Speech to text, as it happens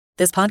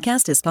This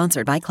podcast is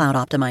sponsored by Cloud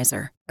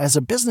Optimizer. As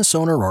a business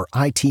owner or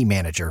IT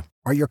manager,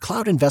 are your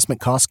cloud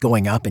investment costs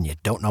going up and you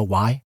don't know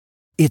why?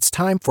 It's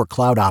time for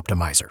Cloud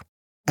Optimizer.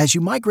 As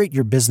you migrate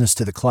your business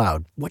to the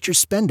cloud, what you're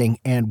spending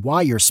and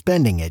why you're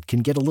spending it can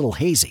get a little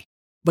hazy.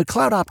 But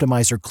Cloud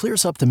Optimizer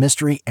clears up the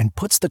mystery and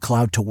puts the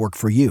cloud to work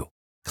for you.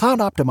 Cloud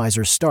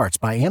Optimizer starts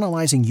by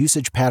analyzing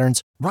usage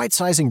patterns,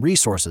 right-sizing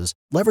resources,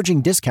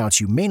 leveraging discounts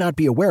you may not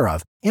be aware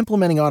of,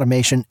 implementing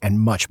automation, and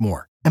much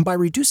more. And by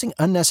reducing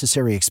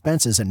unnecessary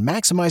expenses and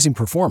maximizing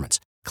performance,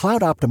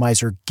 Cloud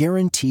Optimizer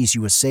guarantees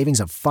you a savings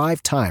of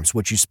 5 times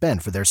what you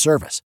spend for their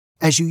service.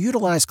 As you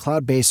utilize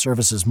cloud-based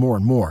services more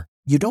and more,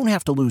 you don't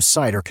have to lose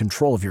sight or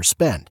control of your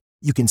spend.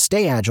 You can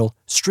stay agile,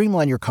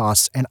 streamline your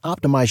costs, and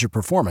optimize your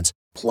performance,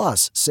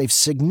 plus save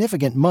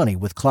significant money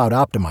with Cloud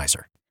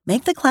Optimizer.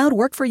 Make the cloud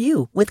work for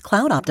you with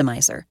Cloud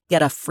Optimizer.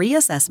 Get a free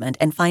assessment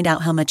and find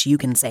out how much you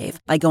can save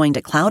by going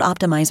to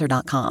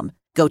cloudoptimizer.com.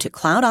 Go to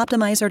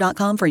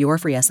cloudoptimizer.com for your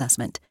free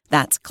assessment.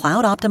 That's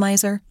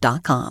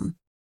cloudoptimizer.com.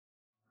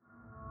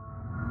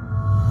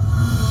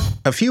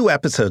 A few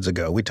episodes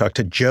ago, we talked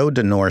to Joe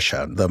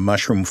DeNorscia, the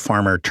mushroom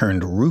farmer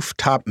turned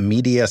rooftop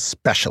media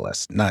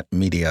specialist. Not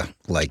media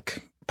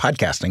like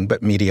podcasting,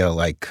 but media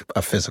like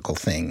a physical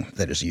thing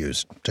that is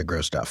used to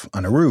grow stuff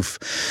on a roof.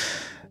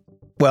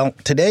 Well,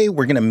 today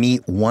we're going to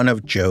meet one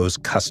of Joe's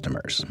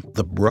customers,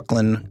 the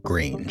Brooklyn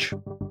Grange.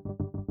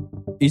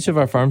 Each of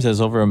our farms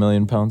has over 1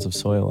 million pounds of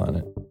soil on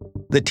it.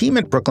 The team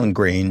at Brooklyn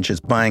Grange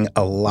is buying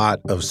a lot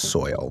of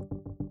soil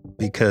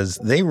because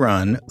they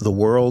run the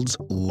world's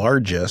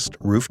largest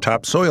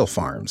rooftop soil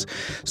farms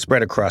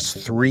spread across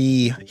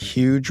 3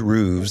 huge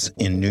roofs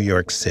in New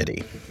York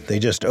City. They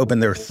just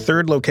opened their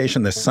 3rd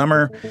location this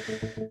summer.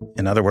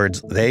 In other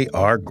words, they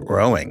are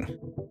growing.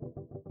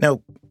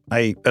 Now,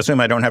 I assume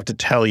I don't have to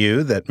tell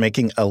you that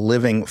making a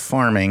living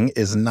farming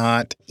is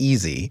not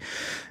easy.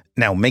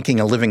 Now, making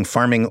a living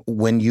farming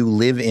when you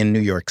live in New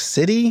York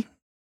City,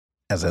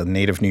 as a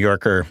native New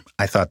Yorker,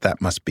 I thought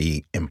that must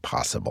be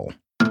impossible.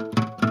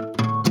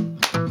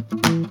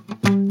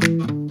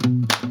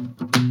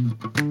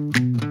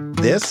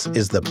 This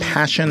is The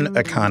Passion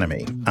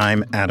Economy.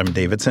 I'm Adam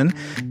Davidson.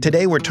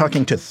 Today we're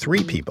talking to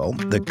 3 people,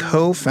 the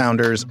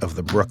co-founders of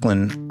the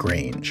Brooklyn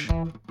Grange.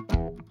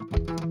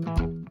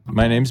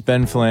 My name's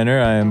Ben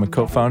Flanner. I am a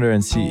co-founder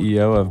and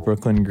CEO of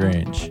Brooklyn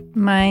Grange.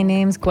 My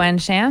name's Gwen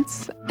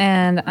Shantz,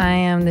 and I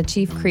am the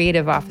Chief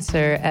Creative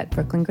Officer at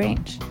Brooklyn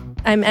Grange.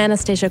 I'm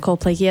Anastasia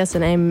Kolplakias,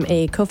 and I'm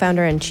a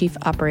co-founder and Chief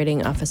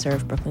Operating Officer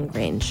of Brooklyn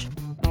Grange.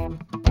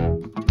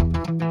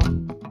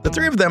 The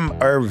 3 of them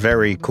are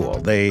very cool.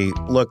 They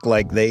look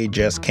like they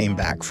just came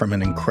back from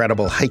an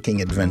incredible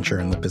hiking adventure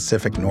in the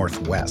Pacific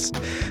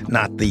Northwest,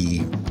 not the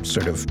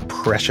sort of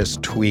precious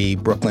twee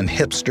Brooklyn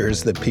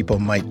hipsters that people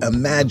might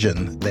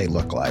imagine they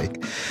look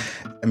like.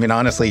 I mean,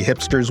 honestly,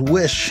 hipsters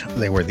wish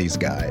they were these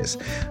guys.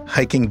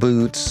 Hiking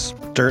boots,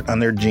 dirt on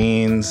their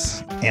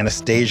jeans.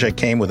 Anastasia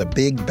came with a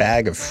big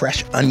bag of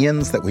fresh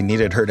onions that we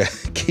needed her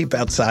to keep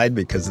outside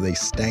because they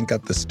stank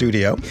up the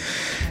studio.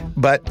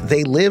 But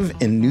they live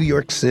in New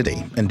York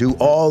City and do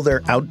all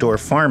their outdoor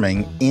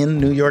farming in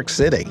New York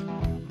City.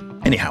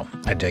 Anyhow,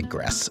 I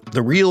digress.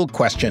 The real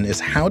question is,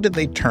 how did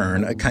they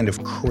turn a kind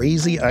of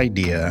crazy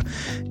idea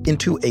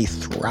into a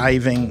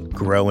thriving,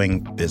 growing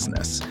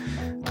business?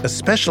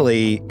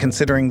 Especially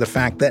considering the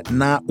fact that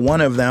not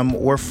one of them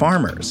were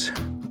farmers.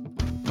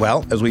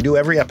 Well, as we do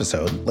every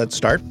episode, let's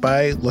start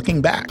by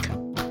looking back.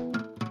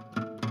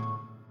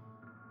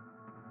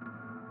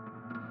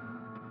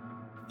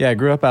 Yeah, I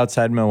grew up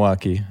outside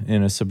Milwaukee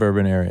in a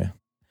suburban area.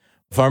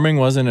 Farming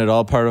wasn't at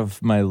all part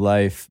of my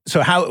life.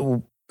 So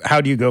how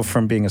do you go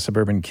from being a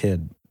suburban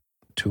kid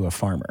to a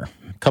farmer?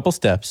 Couple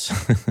steps.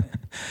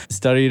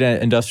 Studied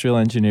industrial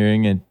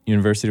engineering at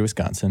University of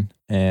Wisconsin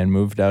and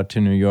moved out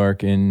to New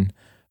York in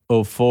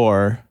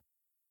 2004,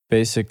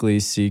 basically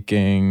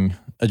seeking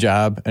a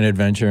job, an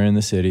adventure in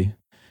the city.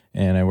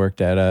 And I worked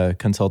at a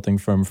consulting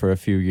firm for a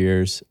few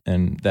years,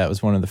 and that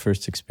was one of the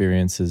first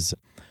experiences.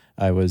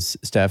 I was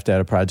staffed at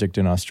a project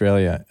in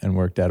Australia and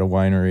worked at a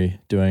winery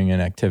doing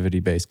an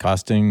activity-based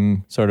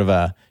costing, sort of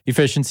a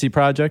efficiency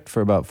project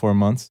for about 4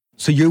 months.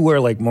 So you were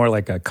more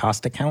like a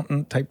cost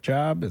accountant type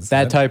job? Is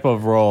that type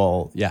of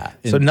role, yeah.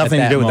 So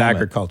nothing to do with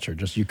agriculture,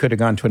 just you could have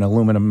gone to an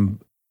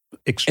aluminum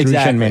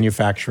extrusion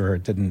manufacturer.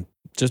 It didn't.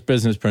 Just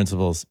business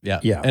principles, yeah.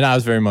 And I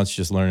was very much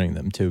just learning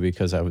them, too,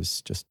 because I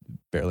was just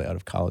barely out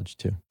of college,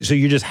 too. So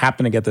you just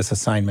happened to get this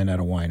assignment at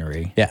a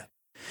winery? Yeah.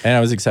 And I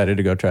was excited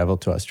to go travel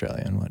to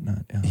Australia and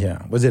whatnot.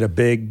 Yeah. Was it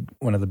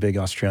one of the big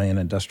Australian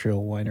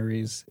industrial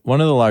wineries? One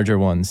of the larger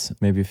ones,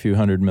 maybe a few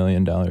 $100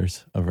 million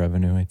of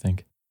revenue, I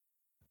think.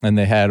 And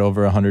they had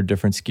over 100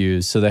 different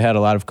SKUs. So they had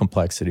a lot of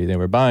complexity. They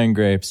were buying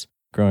grapes,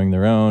 growing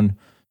their own,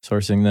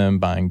 sourcing them,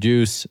 buying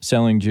juice,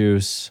 selling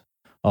juice,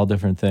 all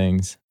different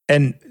things.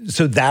 And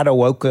so that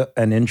awoke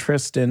an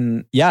interest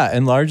in... Yeah,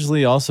 and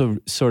largely also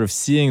sort of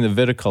seeing the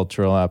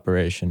viticultural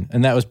operation.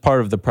 And that was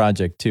part of the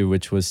project too,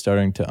 which was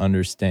starting to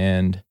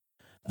understand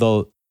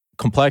the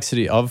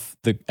complexity of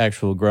the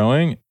actual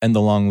growing and the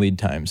long lead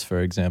times.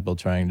 For example,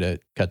 trying to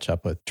catch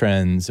up with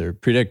trends or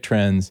predict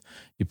trends.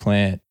 You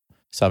plant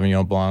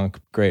Sauvignon Blanc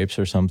grapes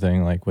or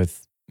something like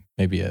with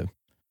maybe a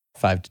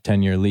 5 to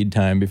 10 year lead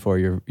time before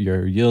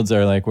your yields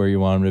are like where you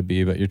want them to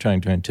be, but you're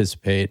trying to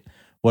anticipate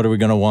what are we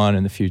going to want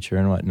in the future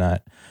and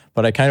whatnot.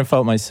 But I kind of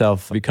felt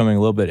myself becoming a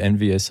little bit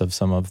envious of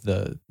some of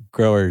the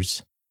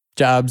growers'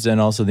 jobs and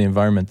also the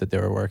environment that they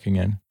were working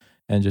in,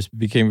 and just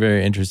became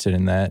very interested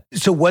in that.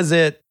 So was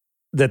it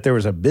that there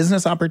was a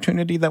business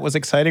opportunity that was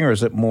exciting, or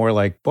is it more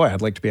like, boy,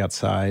 I'd like to be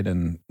outside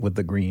and with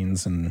the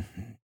greens? And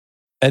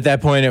at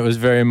that point, it was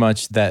very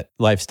much that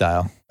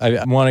lifestyle.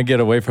 I want to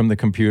get away from the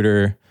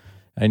computer.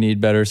 I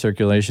need better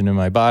circulation in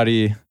my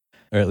body,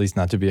 or at least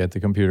not to be at the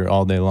computer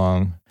all day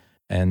long.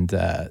 And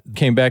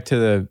came back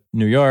to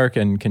New York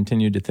and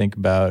continued to think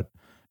about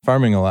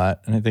farming a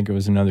lot. And I think it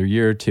was another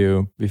year or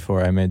two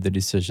before I made the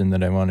decision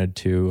that I wanted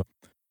to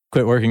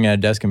quit working at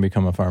a desk and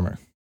become a farmer.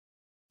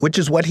 Which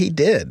is what he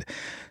did.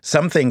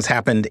 Some things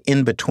happened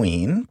in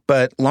between,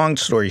 but long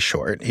story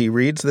short, he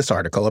reads this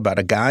article about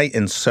a guy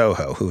in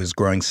Soho who is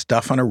growing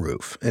stuff on a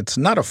roof. It's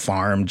not a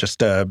farm,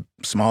 just a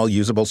small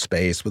usable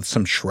space with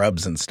some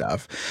shrubs and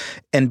stuff.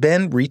 And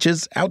Ben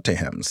reaches out to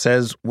him,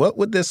 says, what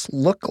would this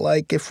look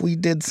like if we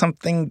did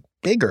something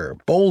bigger,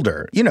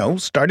 bolder? You know,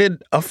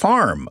 started a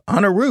farm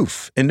on a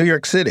roof in New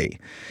York City.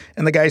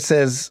 And the guy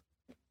says,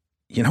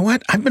 you know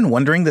what? I've been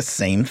wondering the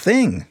same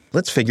thing.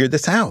 Let's figure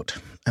this out.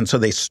 And so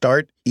they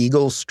start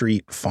Eagle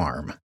Street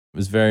Farm. It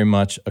was very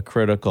much a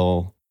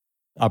critical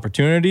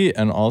opportunity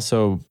and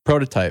also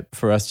prototype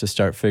for us to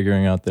start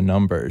figuring out the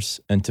numbers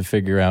and to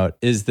figure out,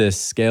 is this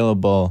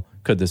scalable?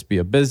 Could this be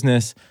a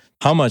business?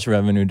 How much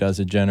revenue does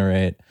it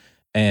generate?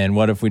 And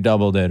what if we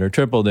doubled it or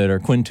tripled it or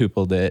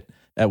quintupled it?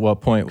 At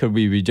what point could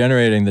we be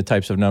generating the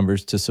types of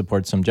numbers to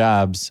support some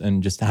jobs?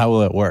 And just how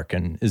will it work?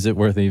 And is it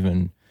worth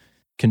even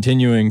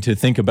continuing to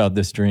think about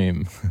this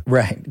dream?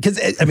 Right. Because,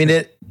 I mean,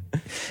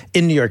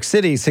 in New York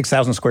City,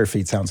 6,000 square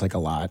feet sounds like a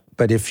lot.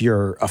 But if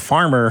you're a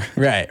farmer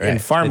in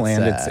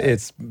farmland,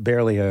 it's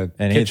barely an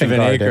eighth of an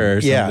acre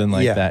or something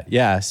like that.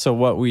 Yeah.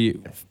 So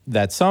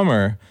that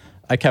summer,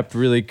 I kept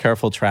really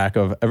careful track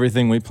of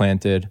everything we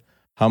planted,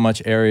 how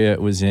much area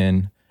it was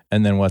in,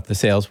 and then what the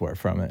sales were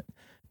from it.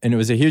 And it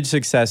was a huge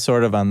success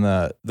sort of on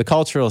the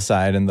cultural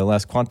side and the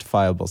less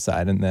quantifiable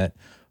side, in that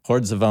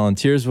hordes of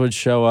volunteers would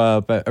show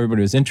up.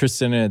 Everybody was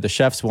interested in it. The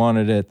chefs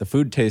wanted it. The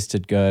food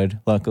tasted good.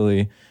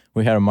 Luckily,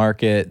 we had a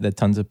market that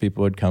tons of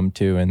people would come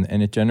to,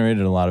 and it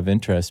generated a lot of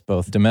interest,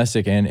 both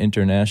domestic and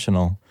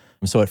international.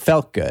 So it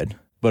felt good.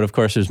 But of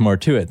course, there's more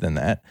to it than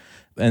that.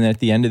 And at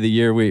the end of the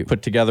year, we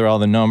put together all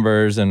the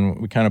numbers, and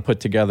we kind of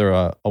put together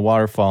a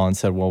waterfall and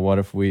said, well, what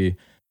if we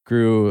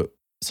grew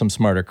some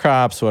smarter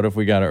crops? What if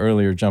we got an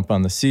earlier jump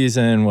on the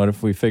season? What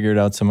if we figured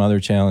out some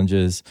other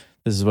challenges?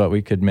 This is what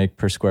we could make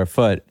per square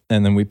foot.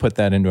 And then we put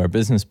that into our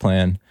business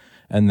plan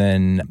and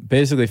then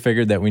basically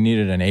figured that we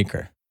needed an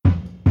acre.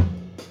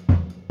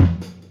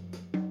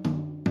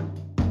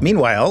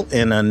 Meanwhile,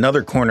 in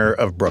another corner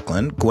of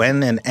Brooklyn,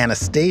 Gwen and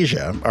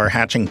Anastasia are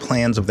hatching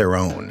plans of their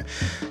own.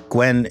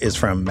 Gwen is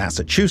from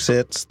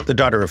Massachusetts, the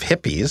daughter of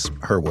hippies,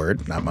 her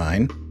word, not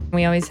mine.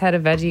 We always had a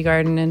veggie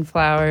garden and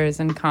flowers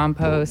and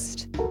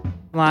compost.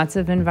 Lots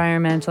of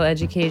environmental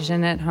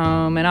education at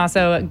home. And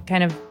also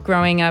kind of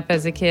growing up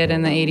as a kid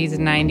in the 80s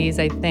and 90s,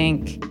 I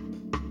think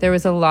there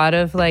was a lot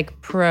of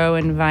like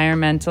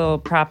pro-environmental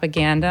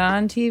propaganda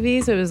on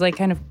TV. So it was like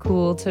kind of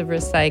cool to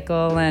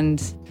recycle.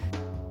 And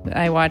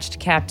I watched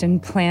Captain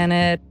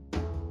Planet.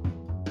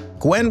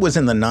 Gwen was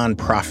in the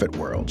nonprofit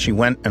world. She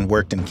went and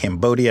worked in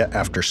Cambodia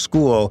after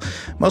school,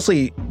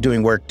 mostly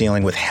doing work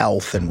dealing with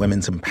health and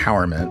women's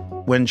empowerment.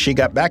 When she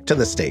got back to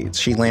the States,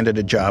 she landed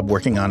a job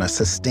working on a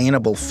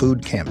sustainable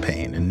food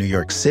campaign in New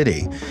York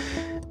City.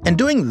 And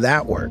doing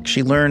that work,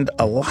 she learned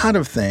a lot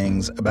of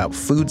things about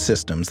food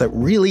systems that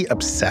really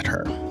upset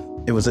her.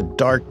 It was a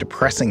dark,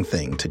 depressing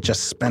thing to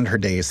just spend her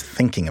days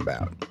thinking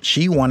about.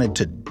 She wanted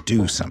to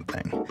do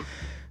something.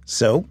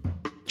 So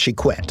she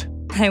quit.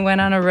 I went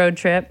on a road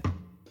trip.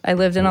 I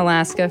lived in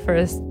Alaska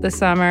for the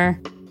summer.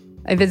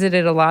 I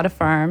visited a lot of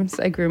farms.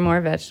 I grew more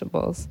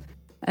vegetables.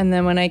 And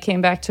then when I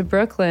came back to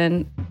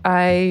Brooklyn,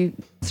 I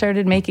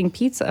started making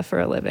pizza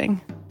for a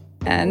living.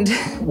 And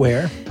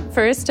where?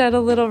 First at a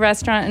little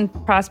restaurant in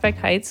Prospect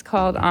Heights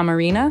called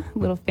Amarina, a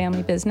little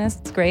family business.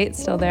 It's great,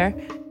 it's still there.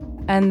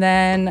 And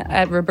then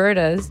at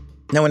Roberta's.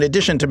 Now, in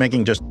addition to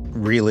making just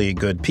really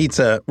good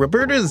pizza,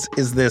 Roberta's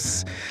is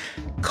this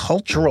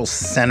cultural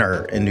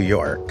center in New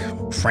York.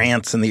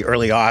 France in the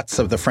early aughts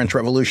of the French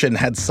Revolution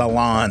had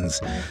salons.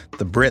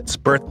 The Brits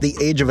birthed the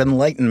Age of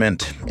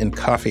Enlightenment in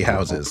coffee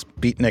houses.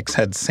 Beatniks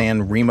had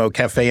San Remo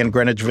Cafe in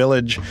Greenwich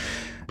Village.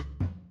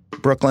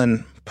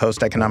 Brooklyn,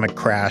 post-economic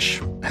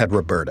crash, had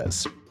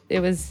Roberta's.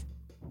 It was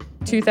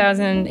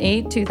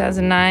 2008,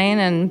 2009,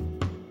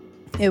 and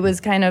it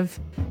was kind of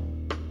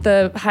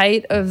the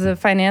height of the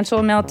financial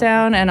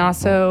meltdown and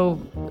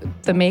also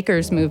the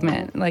makers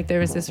movement. Like there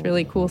was this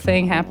really cool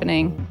thing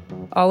happening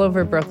all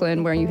over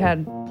Brooklyn where you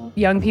had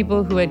young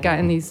people who had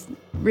gotten these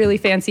really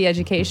fancy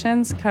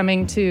educations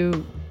coming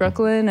to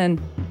Brooklyn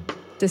and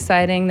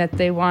deciding that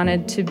they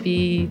wanted to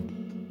be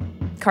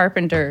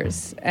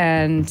carpenters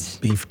and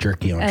beef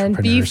jerky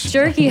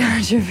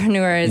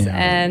entrepreneurs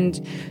and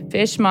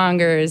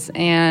fishmongers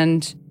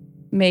and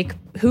make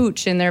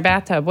hooch in their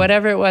bathtub,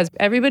 whatever it was.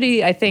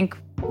 Everybody, I think,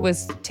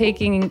 was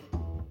taking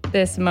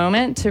this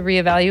moment to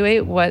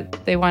reevaluate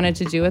what they wanted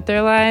to do with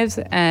their lives,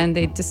 and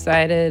they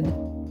decided,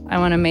 I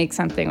want to make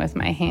something with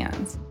my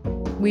hands.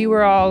 We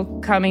were all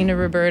coming to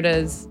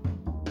Roberta's.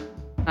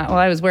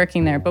 I was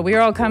working there, but we were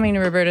all coming to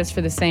Roberta's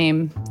for the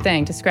same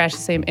thing, to scratch the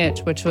same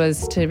itch, which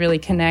was to really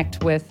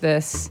connect with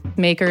this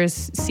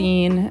makers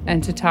scene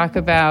and to talk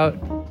about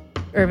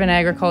urban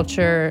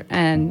agriculture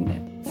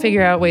and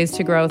figure out ways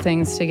to grow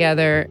things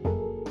together.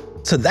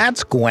 So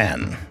that's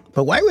Gwen.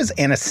 But why was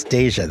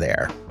Anastasia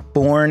there?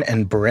 Born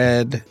and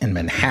bred in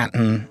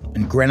Manhattan,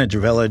 in Greenwich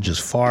Village, as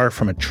far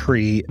from a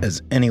tree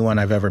as anyone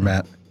I've ever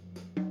met.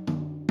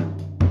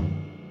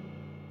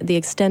 The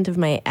extent of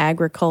my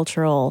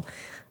agricultural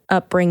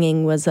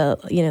upbringing was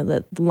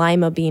the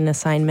lima bean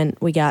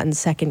assignment we got in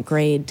second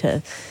grade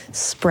to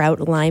sprout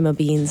lima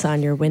beans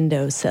on your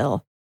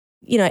windowsill.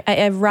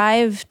 I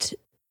arrived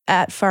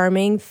at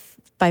farming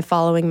by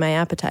following my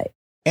appetite.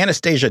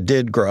 Anastasia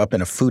did grow up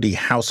in a foodie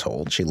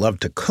household. She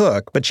loved to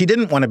cook, but she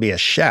didn't want to be a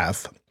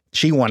chef.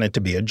 She wanted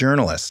to be a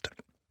journalist.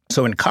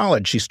 So in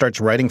college, she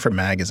starts writing for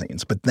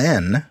magazines. But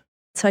then...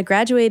 So I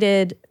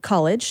graduated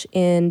college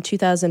in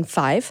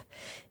 2005.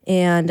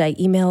 And I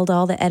emailed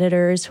all the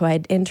editors who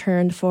I'd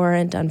interned for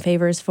and done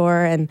favors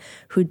for and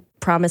who'd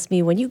promised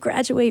me, when you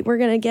graduate, we're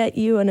going to get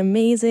you an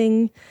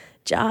amazing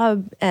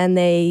job. And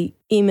they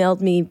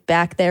emailed me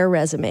back their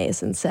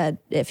resumes and said,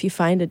 if you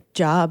find a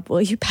job,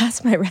 will you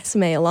pass my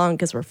resume along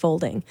because we're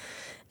folding?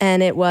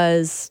 And it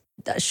was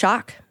a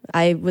shock.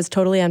 I was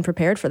totally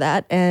unprepared for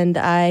that. And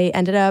I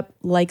ended up,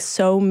 like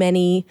so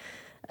many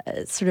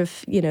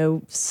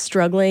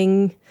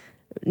struggling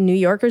New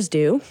Yorkers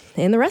do,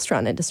 in the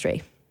restaurant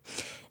industry.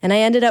 And I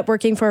ended up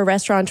working for a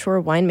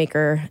restaurateur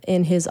winemaker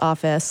in his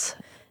office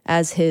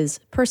as his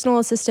personal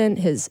assistant,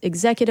 his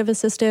executive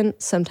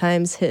assistant,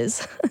 sometimes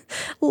his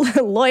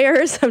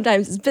lawyer,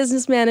 sometimes his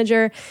business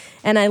manager.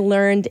 And I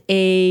learned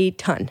a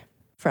ton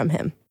from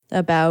him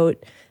about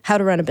how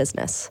to run a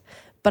business.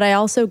 But I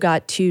also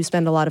got to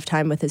spend a lot of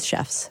time with his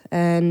chefs.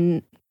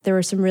 And there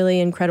were some really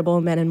incredible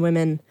men and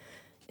women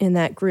in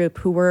that group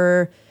who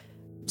were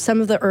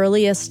some of the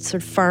earliest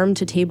sort of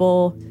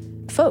farm-to-table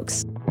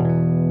folks.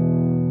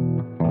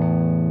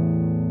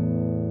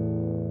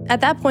 At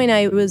that point,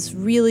 I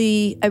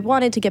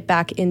wanted to get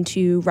back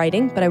into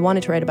writing, but I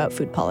wanted to write about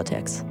food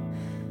politics.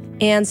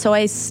 And so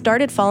I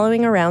started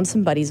following around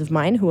some buddies of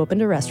mine who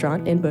opened a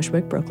restaurant in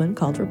Bushwick, Brooklyn,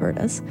 called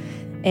Roberta's.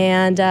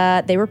 And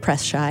they were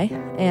press shy,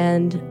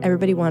 and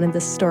everybody wanted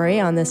this story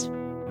on this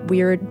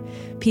weird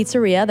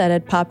pizzeria that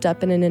had popped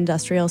up in an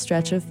industrial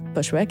stretch of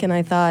Bushwick. And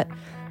I thought,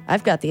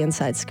 I've got the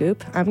inside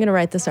scoop. I'm going to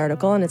write this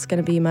article, and it's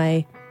going to be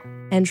my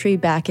entry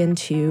back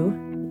into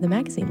the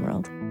magazine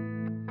world.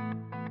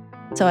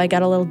 So I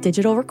got a little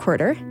digital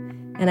recorder,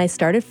 and I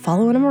started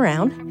following them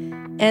around.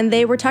 And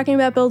they were talking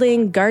about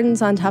building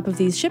gardens on top of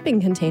these shipping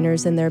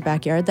containers in their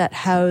backyard that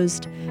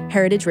housed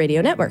Heritage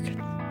Radio Network,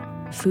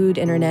 food,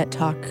 internet,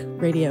 talk,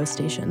 radio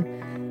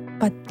station.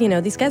 But,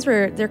 these guys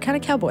they're kind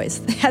of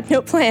cowboys. They had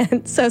no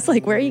plan. So it's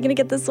like, where are you going to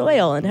get the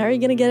soil, and how are you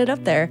going to get it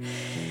up there?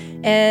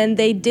 And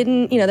they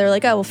didn't, they were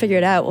like, oh, we'll figure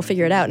it out.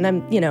 And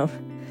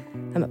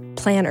I'm a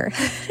planner.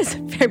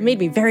 It made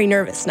me very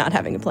nervous not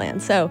having a plan.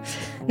 So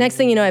next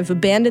thing you know, I've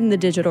abandoned the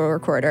digital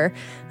recorder.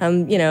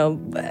 I'm,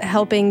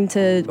 helping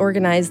to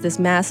organize this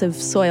massive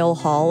soil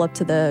haul up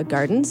to the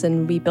gardens,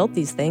 and we built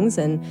these things.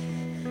 And,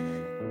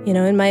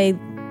 in my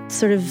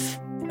sort of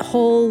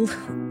whole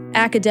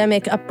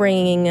academic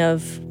upbringing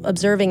of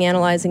observing,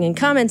 analyzing, and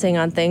commenting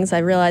on things, I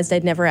realized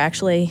I'd never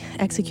actually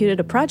executed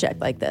a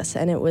project like this.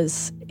 And it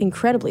was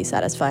incredibly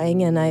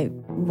satisfying, and I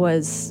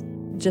was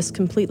just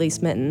completely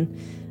smitten.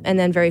 And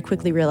then very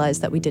quickly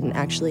realized that we didn't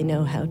actually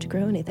know how to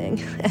grow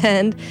anything.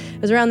 And it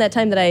was around that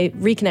time that I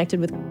reconnected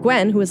with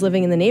Gwen, who was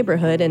living in the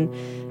neighborhood, and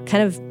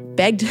kind of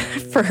begged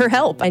for her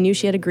help. I knew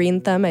she had a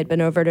green thumb. I'd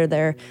been over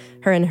to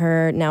her and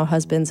her now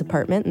husband's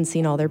apartment and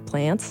seen all their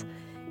plants.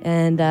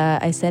 And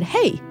I said,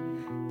 hey,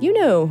 you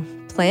know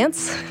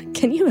plants.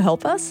 Can you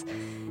help us?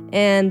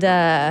 And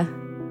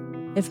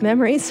if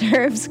memory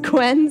serves,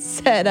 Gwen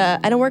said,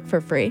 I don't work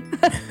for free.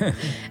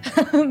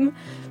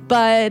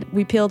 But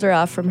we peeled her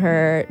off from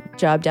her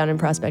job down in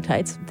Prospect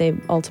Heights. They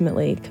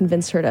ultimately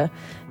convinced her to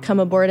come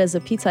aboard as a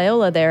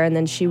pizzaiola there, and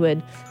then she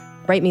would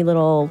write me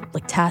little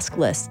task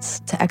lists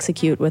to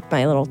execute with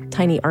my little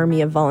tiny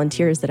army of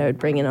volunteers that I would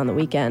bring in on the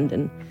weekend.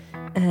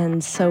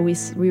 And so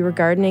we were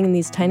gardening in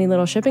these tiny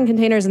little shipping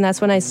containers, and that's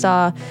when I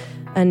saw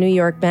a New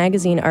York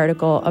Magazine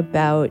article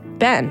about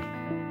Ben.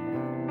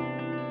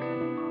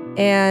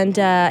 And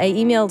I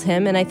emailed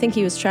him, and I think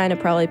he was trying to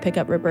probably pick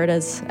up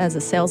Roberta's as a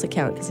sales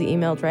account because he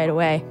emailed right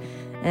away.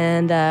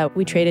 And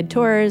we traded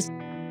tours.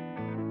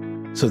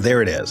 So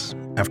there it is.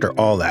 after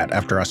all that,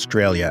 after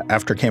Australia,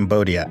 after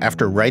Cambodia,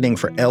 after writing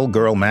for Elle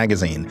Girl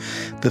magazine,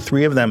 the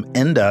three of them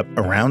end up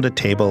around a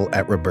table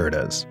at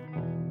Roberta's.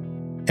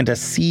 And a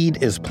seed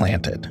is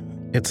planted.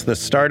 It's the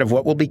start of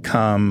what will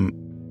become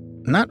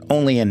not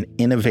only an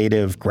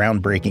innovative,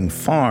 groundbreaking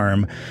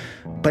farm,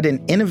 but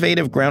an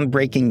innovative,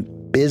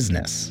 groundbreaking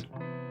business.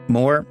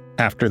 More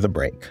after the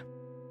break.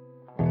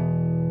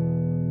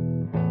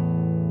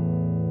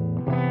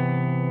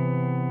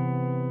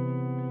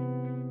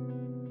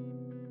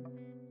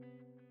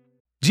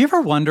 Do you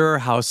ever wonder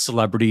how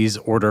celebrities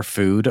order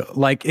food?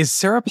 Like, is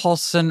Sarah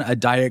Paulson a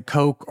Diet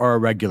Coke or a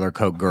regular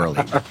Coke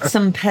girlie?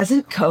 Some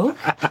peasant Coke?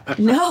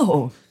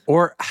 No.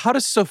 Or how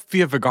does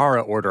Sofia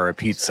Vergara order a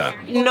pizza?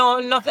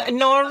 No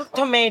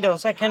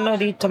tomatoes. I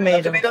cannot eat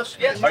tomatoes.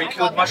 Yes. Are you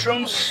cool with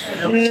mushrooms?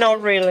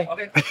 Not really.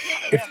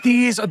 If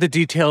these are the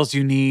details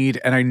you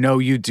need, and I know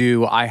you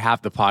do, I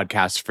have the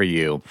podcast for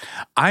you.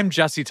 I'm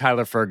Jesse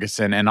Tyler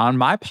Ferguson, and on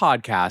my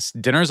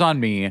podcast, Dinners on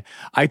Me,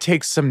 I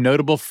take some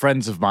notable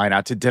friends of mine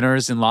out to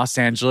dinners in Los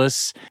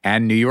Angeles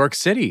and New York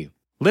City.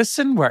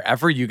 Listen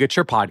wherever you get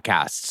your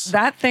podcasts.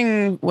 That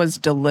thing was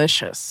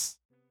delicious.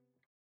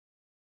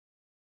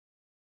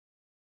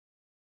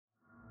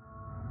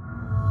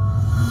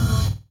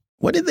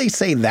 What did they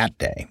say that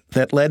day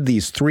that led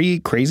these three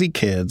crazy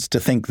kids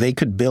to think they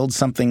could build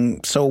something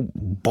so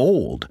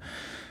bold?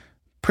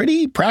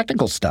 Pretty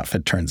practical stuff,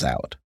 it turns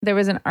out. There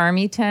was an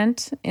army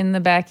tent in the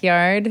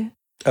backyard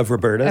Of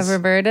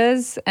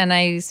Roberta's? And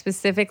I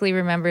specifically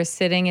remember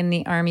sitting in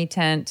the army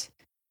tent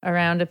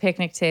around a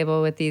picnic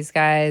table with these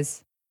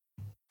guys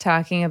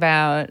talking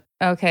about,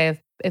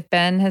 okay, if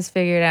Ben has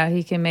figured out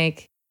he can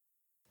make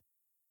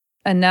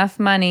enough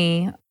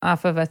money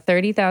off of a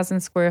 30,000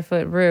 square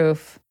foot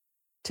roof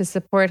to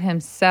support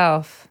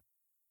himself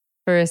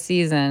for a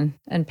season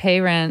and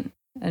pay rent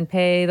and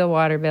pay the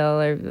water bill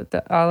or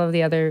all of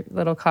the other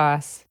little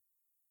costs,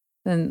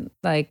 then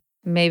like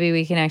maybe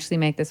we can actually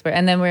make this work.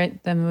 And then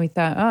we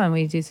thought, oh, and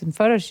we do some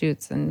photo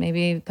shoots and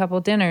maybe a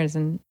couple dinners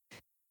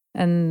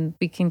and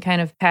we can kind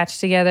of patch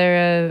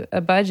together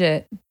a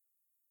budget.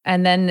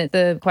 And then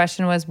the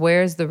question was,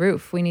 where's the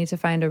roof? We need to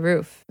find a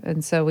roof.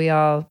 And so we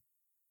all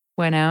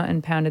went out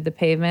and pounded the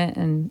pavement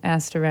and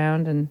asked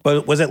around. And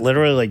But was it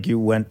literally like you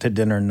went to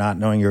dinner not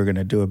knowing you were going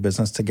to do a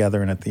business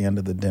together, and at the end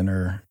of the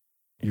dinner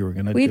you were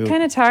going to we'd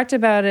kind of talked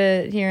about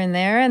it here and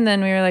there, and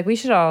then we were like, we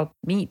should all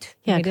meet.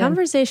 Yeah,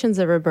 conversations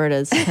at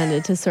Roberta's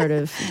tended to sort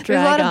of drag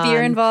There's a lot of beer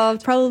on,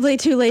 involved. probably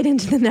too late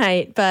into the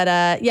night.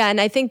 But yeah, and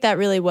I think that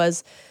really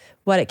was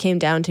what it came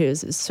down to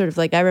is sort of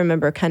like, I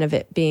remember kind of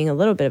it being a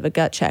little bit of a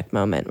gut check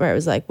moment where it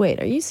was like, wait,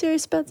 are you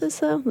serious about this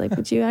though? Like,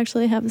 would you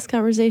actually have this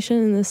conversation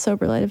in the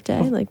sober light of day?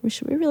 Like,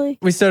 should we really?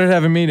 We started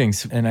having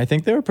meetings, and I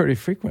think they were pretty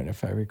frequent,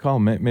 if I recall,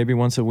 maybe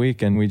once a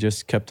week. And we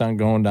just kept on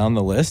going down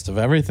the list of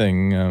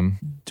everything.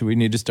 Do we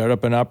need to start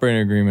up an operating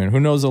agreement? Who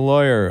knows a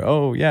lawyer?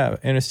 Oh, yeah,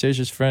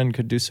 Anastasia's friend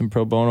could do some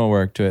pro bono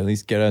work to at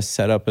least get us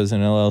set up as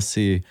an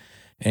LLC.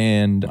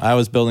 And I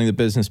was building the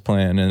business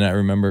plan, and I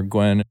remember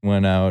Gwen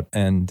went out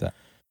and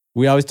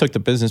we always took the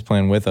business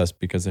plan with us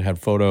because it had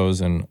photos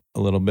and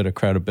a little bit of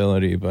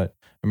credibility. But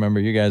I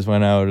remember you guys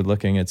went out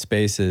looking at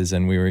spaces,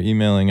 and we were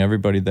emailing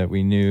everybody that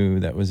we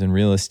knew that was in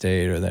real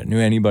estate or that knew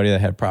anybody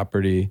that had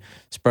property,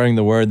 spreading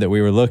the word that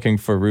we were looking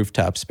for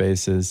rooftop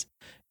spaces.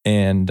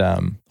 And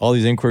all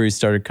these inquiries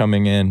started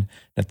coming in.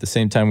 At the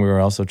same time, we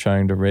were also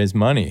trying to raise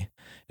money.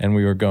 And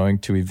we were going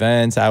to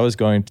events. I was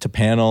going to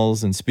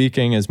panels and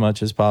speaking as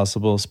much as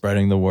possible,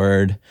 spreading the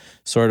word,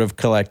 sort of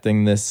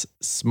collecting this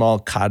small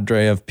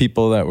cadre of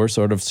people that were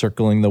sort of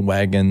circling the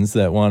wagons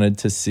that wanted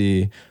to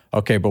see,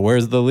 okay, but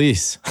where's the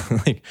lease?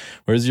 Like,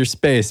 where's your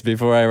space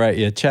before I write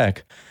you a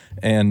check?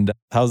 And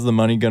how's the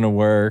money going to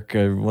work?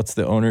 What's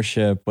the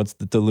ownership? What's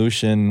the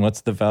dilution?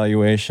 What's the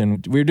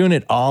valuation? We were doing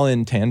it all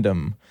in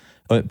tandem,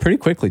 but pretty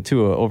quickly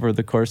too, over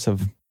the course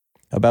of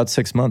about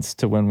 6 months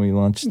to when we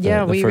launched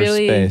the first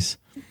space.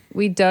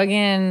 We dug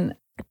in.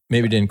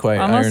 Maybe didn't quite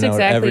almost iron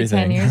exactly out everything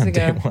 10 years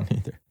ago. on day one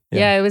either.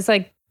 Yeah, it was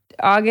like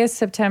August,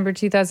 September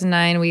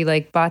 2009. We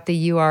like bought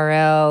the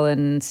URL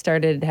and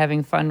started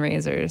having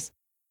fundraisers.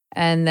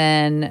 And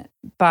then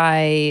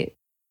by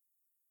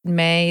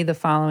May the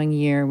following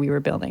year, we were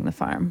building the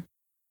farm.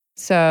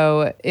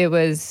 So it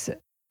was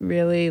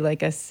really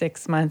like a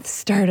 6-month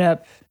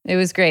startup. It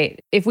was great.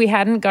 If we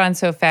hadn't gone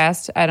so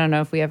fast, I don't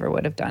know if we ever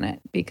would have done it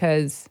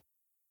because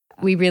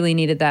we really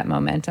needed that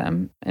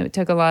momentum. It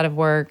took a lot of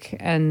work,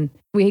 and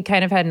we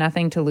kind of had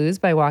nothing to lose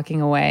by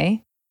walking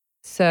away.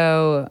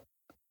 So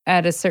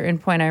at a certain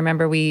point, I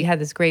remember we had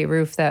this great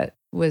roof that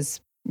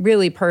was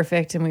really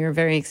perfect, and we were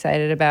very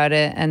excited about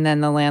it. And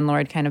then the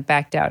landlord kind of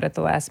backed out at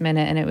the last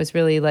minute, and it was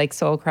really like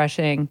soul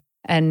crushing.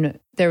 And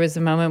there was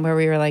a moment where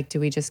we were like, do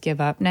we just give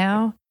up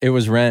now? It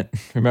was rent.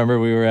 Remember,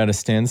 we were at a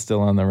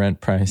standstill on the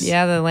rent price.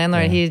 Yeah, the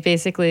landlord, he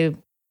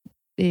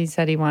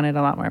said he wanted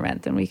a lot more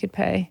rent than we could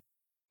pay.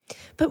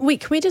 But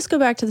wait, can we just go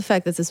back to the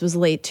fact that this was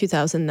late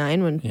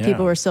 2009 when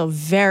people were still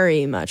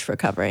very much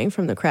recovering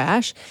from the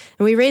crash,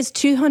 and we raised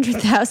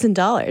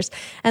 $200,000.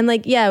 And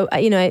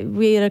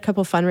we had a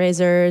couple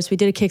fundraisers. We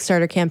did a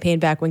Kickstarter campaign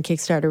back when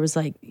Kickstarter was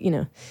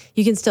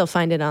you can still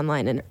find it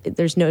online, and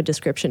there's no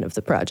description of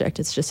the project.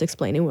 It's just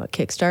explaining what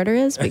Kickstarter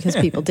is because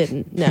people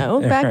didn't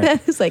know back then.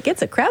 It's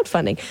it's a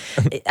crowdfunding.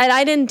 And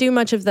I didn't do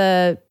much of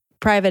the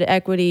private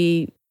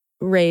equity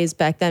raise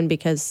back then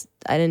because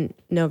I didn't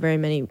know very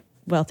many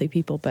wealthy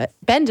people, but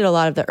Ben did a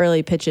lot of the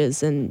early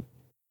pitches and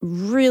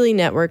really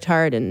networked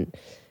hard. And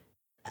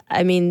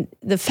I mean,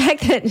 the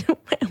fact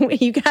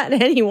that you got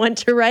anyone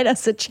to write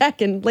us a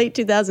check in late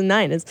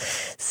 2009 is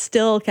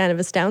still kind of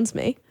astounds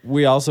me.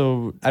 We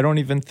also, I don't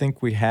even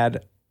think we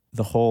had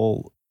the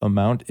whole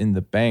amount in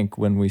the bank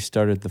when we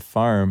started the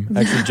farm.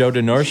 Actually, Joe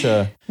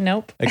DeNorsha.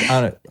 Nope.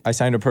 I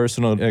signed a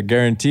personal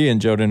guarantee,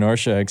 and Joe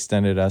DeNorsha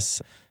extended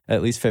us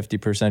at least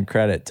 50%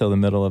 credit till the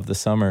middle of the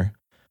summer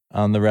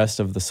on the rest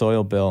of the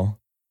soil bill.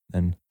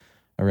 And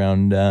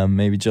around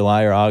maybe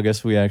July or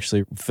August, we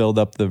actually filled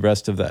up the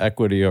rest of the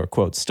equity, or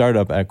quote,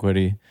 startup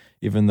equity,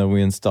 even though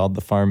we installed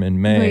the farm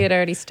in May. We had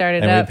already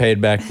started and up. We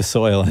paid back the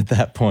soil at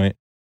that point.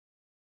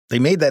 They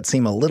made that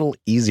seem a little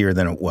easier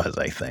than it was,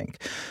 I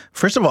think.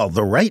 First of all,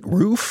 the right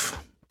roof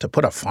to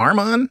put a farm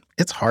on,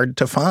 it's hard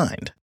to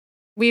find.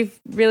 We've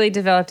really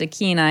developed a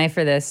keen eye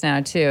for this now,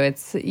 too.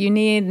 You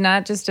need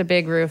not just a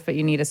big roof, but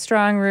you need a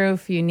strong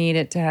roof. You need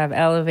it to have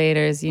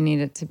elevators. You need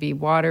it to be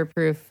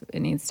waterproof.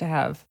 It needs to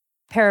have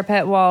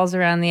parapet walls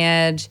around the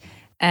edge.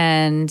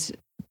 And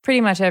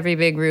pretty much every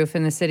big roof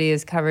in the city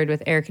is covered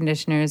with air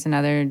conditioners and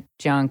other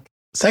junk.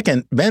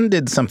 Second, Ben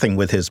did something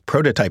with his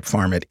prototype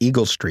farm at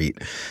Eagle Street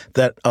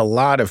that a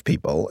lot of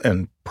people,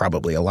 and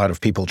probably a lot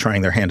of people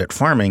trying their hand at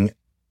farming,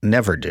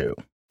 never do.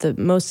 The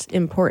most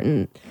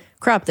important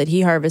crop that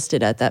he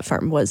harvested at that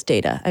farm was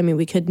data. I mean,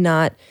 we could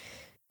not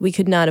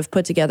have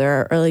put together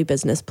our early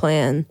business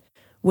plan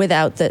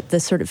without the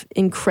sort of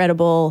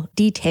incredible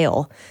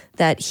detail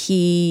that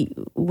he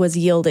was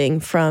yielding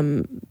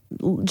from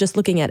just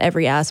looking at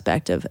every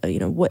aspect of,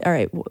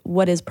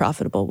 what is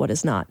profitable, what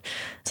is not.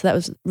 So that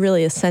was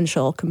really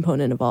essential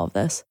component of all of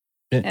this.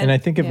 And I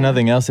think if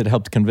nothing else, it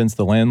helped convince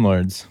the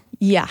landlords.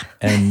 Yeah.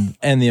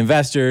 And the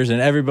investors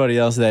and everybody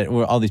else that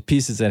were all these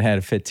pieces that had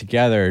to fit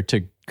together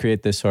to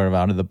create this sort of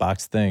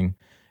out-of-the-box thing.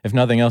 If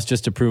nothing else,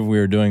 just to prove we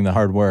were doing the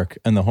hard work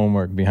and the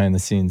homework behind the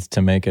scenes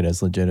to make it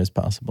as legit as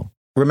possible.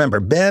 Remember,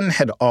 Ben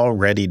had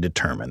already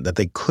determined that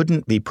they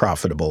couldn't be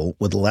profitable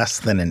with less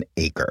than an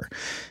acre.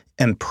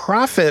 And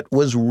profit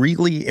was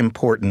really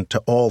important to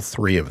all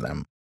three of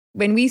them.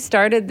 When we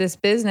started this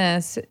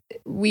business,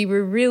 we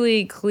were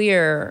really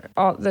clear,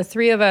 all the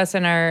three of us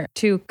and our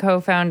two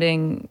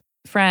co-founding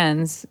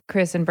friends,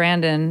 Chris and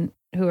Brandon,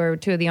 who are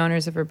two of the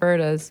owners of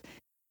Roberta's,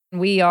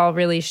 we all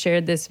really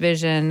shared this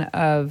vision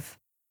of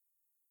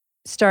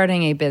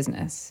starting a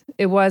business.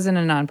 It wasn't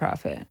a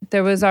nonprofit.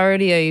 There was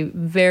already a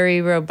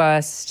very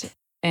robust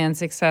and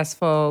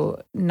successful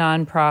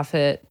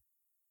nonprofit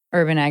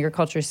urban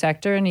agriculture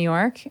sector in New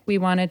York. We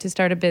wanted to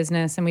start a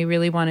business, and we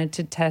really wanted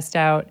to test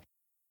out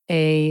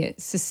a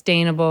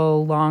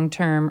sustainable,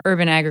 long-term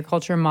urban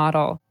agriculture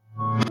model.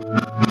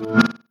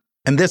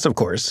 And this, of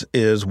course,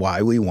 is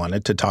why we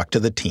wanted to talk to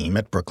the team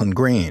at Brooklyn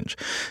Grange,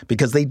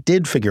 because they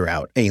did figure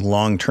out a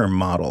long-term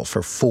model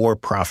for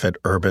for-profit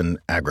urban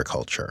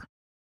agriculture.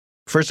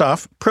 First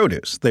off,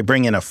 produce. They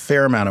bring in a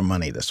fair amount of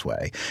money this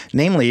way,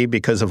 namely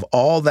because of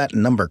all that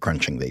number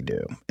crunching they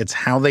do. It's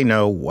how they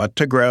know what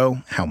to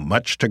grow, how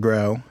much to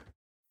grow.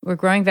 We're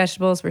growing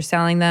vegetables, we're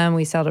selling them,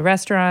 we sell to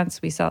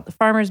restaurants, we sell at the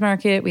farmer's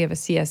market. We have a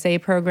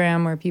CSA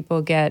program where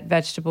people get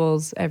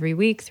vegetables every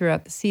week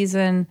throughout the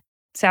season.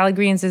 Salad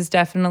greens is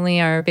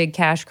definitely our big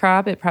cash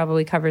crop. It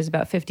probably covers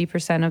about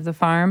 50% of the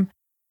farm.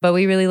 But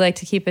we really like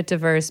to keep it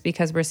diverse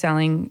because we're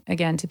selling,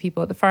 again, to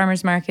people at the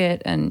farmer's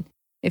market. And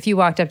if you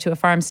walked up to a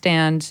farm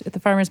stand at the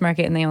farmer's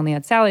market and they only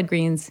had salad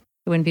greens,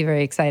 it wouldn't be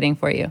very exciting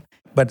for you.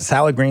 But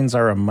salad greens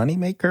are a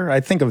moneymaker? I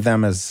think of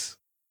them as,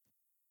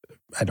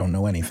 I don't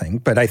know anything,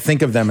 but I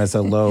think of them as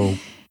a low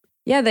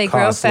yeah, they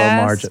cost, grow fast.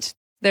 low margin.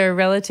 They're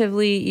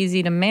relatively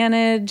easy to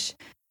manage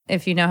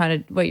if you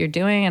know what you're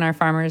doing, and our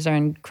farmers are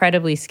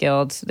incredibly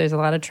skilled. There's a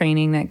lot of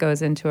training that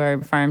goes into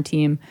our farm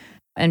team,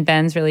 and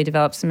Ben's really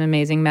developed some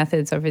amazing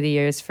methods over the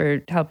years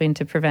for helping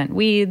to prevent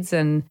weeds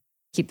and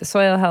keep the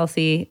soil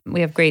healthy.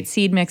 We have great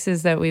seed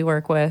mixes that we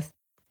work with.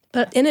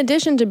 But in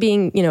addition to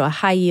being, a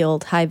high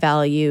yield, high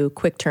value,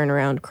 quick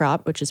turnaround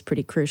crop, which is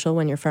pretty crucial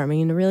when you're farming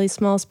in a really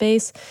small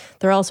space,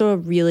 they're also a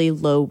really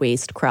low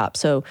waste crop.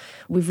 So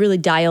we've really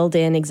dialed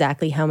in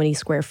exactly how many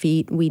square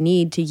feet we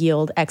need to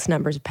yield X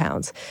numbers of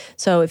pounds.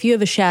 So if you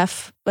have a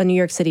chef, a New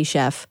York City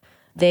chef,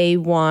 they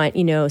want,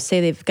 say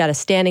they've got a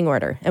standing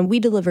order, and we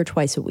deliver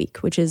twice a week,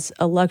 which is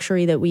a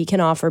luxury that we can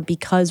offer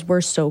because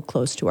we're so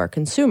close to our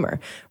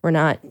consumer. We're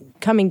not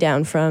coming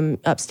down from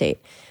upstate.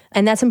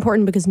 And that's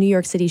important because New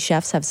York City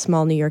chefs have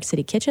small New York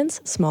City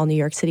kitchens, small New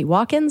York City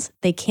walk-ins.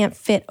 They can't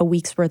fit a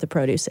week's worth of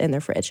produce in their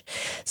fridge.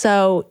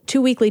 So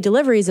 2 weekly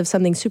deliveries of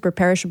something super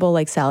perishable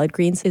like salad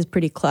greens is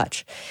pretty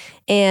clutch.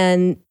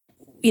 And,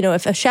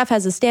 if a chef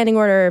has a standing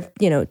order,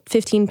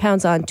 15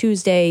 pounds on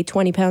Tuesday,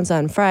 20 pounds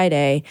on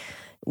Friday,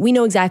 we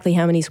know exactly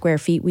how many square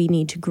feet we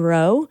need to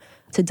grow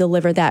to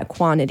deliver that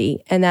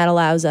quantity. And that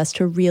allows us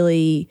to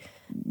really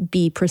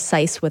be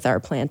precise with our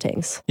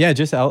plantings. Yeah,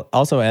 I'll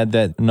also add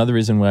that another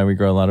reason why we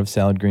grow a lot of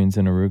salad greens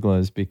and arugula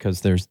is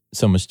because there's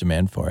so much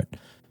demand for it.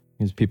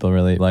 Because people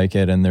really like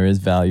it, and there is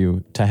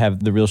value to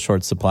have the real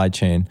short supply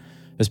chain,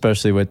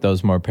 especially with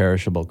those more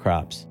perishable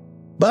crops.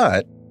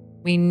 But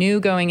we knew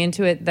going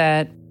into it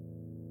that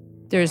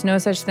there's no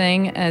such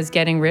thing as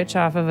getting rich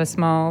off of a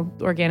small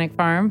organic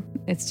farm.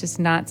 It's just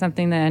not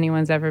something that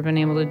anyone's ever been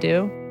able to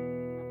do.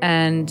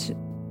 And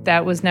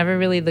that was never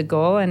really the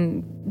goal.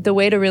 And the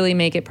way to really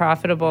make it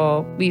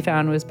profitable, we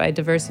found, was by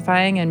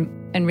diversifying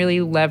and really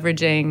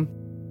leveraging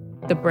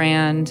the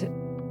brand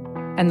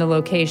and the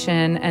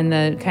location and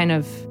the kind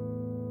of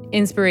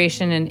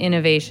inspiration and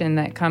innovation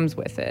that comes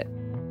with it.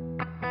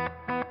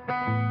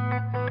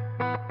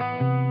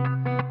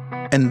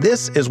 And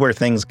this is where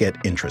things get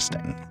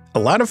interesting. A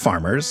lot of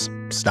farmers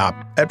stop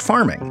at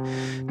farming.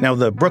 Now,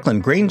 the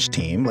Brooklyn Grange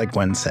team, like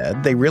Gwen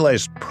said, they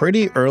realized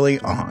pretty early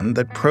on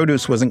that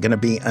produce wasn't going to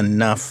be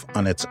enough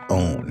on its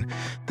own.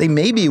 They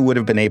maybe would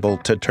have been able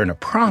to turn a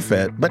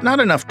profit, but not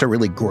enough to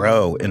really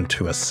grow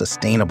into a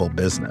sustainable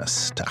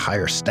business, to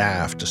hire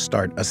staff, to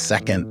start a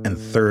second and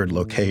third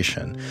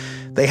location.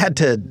 They had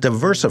to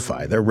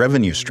diversify their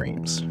revenue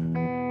streams.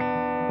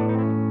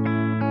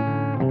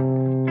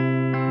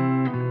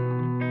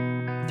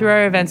 Through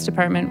our events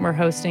department, we're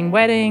hosting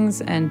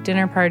weddings and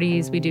dinner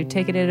parties. We do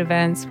ticketed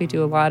events. We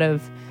do a lot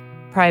of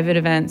private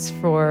events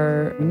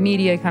for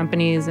media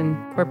companies and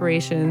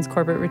corporations,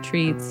 corporate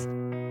retreats.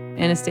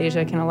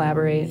 Anastasia can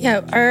elaborate.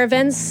 Yeah, our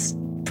events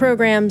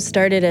program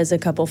started as a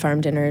couple farm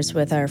dinners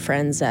with our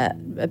friends.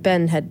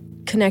 Ben had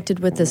connected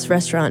with this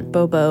restaurant,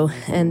 Bobo,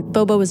 and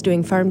Bobo was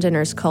doing farm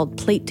dinners called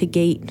Plate to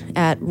Gate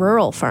at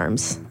rural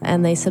farms.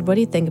 And they said, what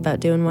do you think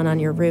about doing one on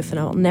your roof? And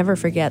I'll never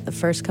forget the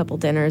first couple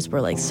dinners were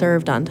like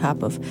served on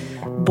top of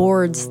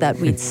boards that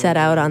we'd set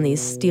out on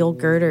these steel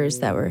girders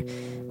that were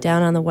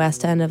down on the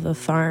west end of the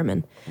farm.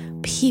 And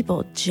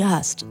people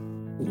just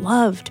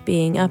loved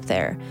being up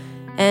there.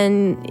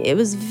 And it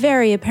was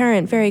very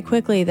apparent very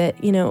quickly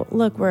that,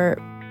 look, we're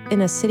in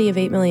a city of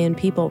 8 million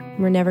people.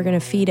 We're never going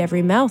to feed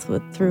every mouth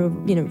through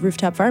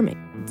rooftop farming.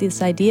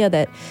 This idea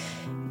that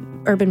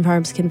urban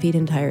farms can feed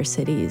entire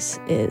cities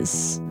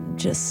is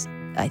just,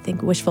 I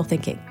think, wishful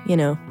thinking.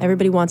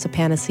 Everybody wants a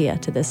panacea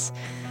to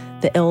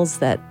the ills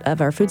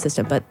of our food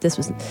system, but this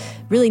was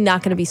really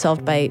not going to be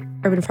solved by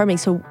urban farming.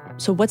 So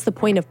what's the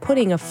point of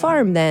putting a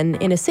farm then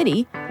in a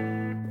city?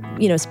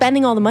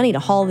 Spending all the money to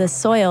haul this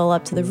soil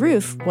up to the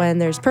roof when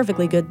there's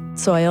perfectly good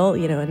soil,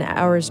 an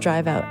hour's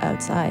drive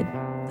outside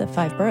the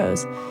 5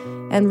 boroughs.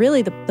 And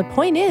really the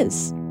point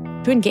is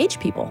to engage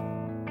people.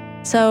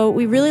 So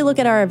we really look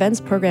at our events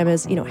program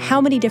as,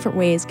 how many different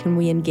ways can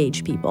we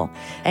engage people?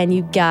 And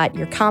you got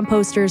your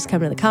composters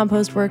coming to the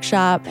compost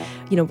workshop.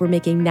 We're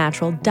making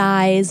natural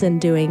dyes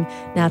and doing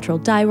natural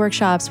dye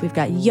workshops. We've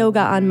got yoga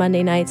on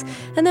Monday nights.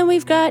 And then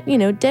we've got,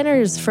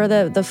 dinners for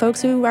the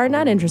folks who are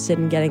not interested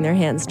in getting their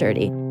hands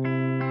dirty.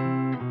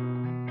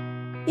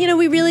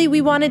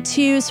 We wanted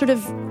to sort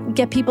of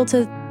get people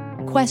to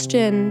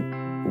question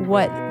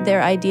what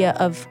their idea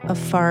of a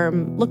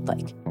farm looked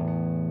like.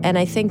 And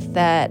I think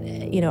that,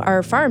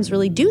 our farms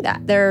really do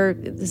that. They're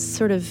this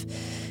sort of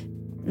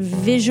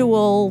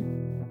visual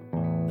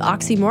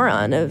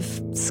oxymoron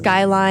of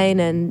skyline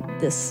and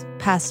this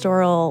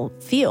pastoral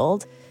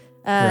field.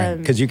 Right,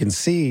 because you can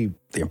see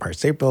the Empire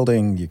State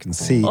Building, you can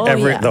see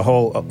the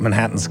whole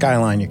Manhattan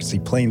skyline, you can see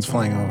planes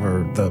flying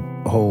over, the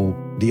whole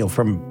deal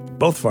from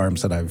both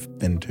farms that I've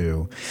been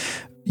to.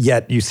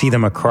 Yet you see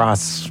them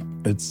across.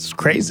 It's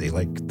crazy.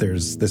 Like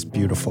there's this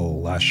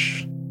beautiful,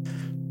 lush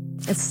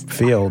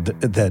field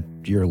that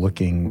you're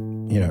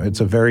looking, it's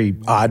a very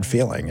odd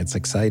feeling. It's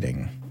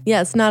exciting.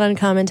 Yeah, it's not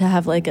uncommon to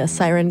have like a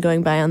siren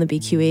going by on the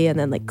BQE and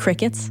then like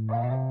crickets.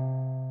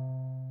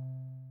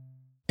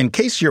 In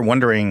case you're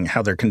wondering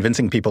how they're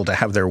convincing people to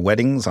have their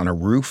weddings on a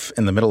roof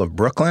in the middle of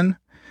Brooklyn,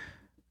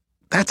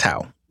 that's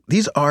how.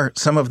 These are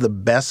some of the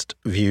best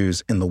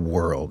views in the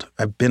world.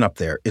 I've been up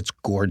there. It's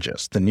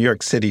gorgeous. The New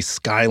York City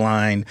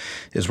skyline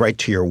is right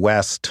to your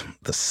west.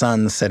 The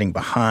sun setting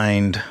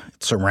behind.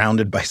 It's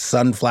surrounded by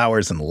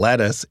sunflowers and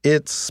lettuce.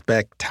 It's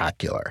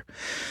spectacular.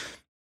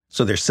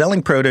 So they're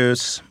selling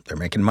produce. They're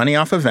making money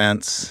off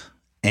events.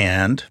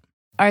 And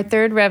our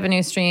third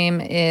revenue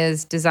stream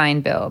is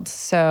design build.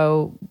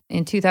 So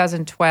in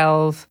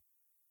 2012,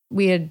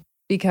 we had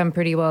become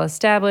pretty well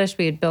established.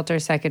 We had built our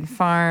second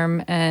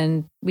farm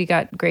and we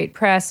got great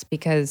press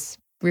because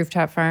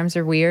rooftop farms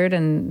are weird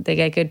and they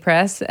get good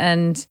press.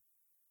 And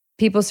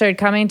people started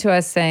coming to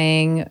us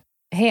saying,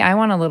 hey, I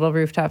want a little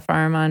rooftop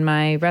farm on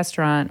my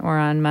restaurant or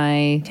on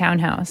my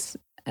townhouse.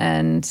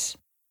 And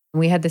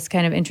We had this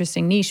kind of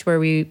interesting niche where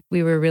we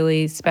were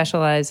really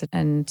specialized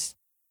and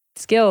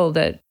skilled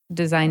at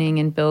designing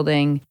and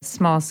building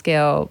small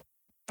scale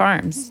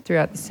farms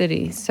throughout the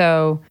city.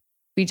 So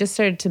we just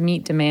started to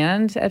meet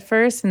demand at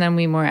first, and then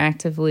we more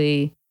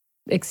actively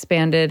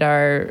expanded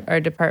our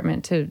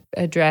department to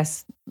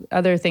address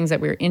other things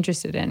that we were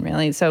interested in,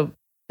 really. So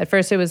at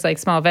first it was like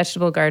small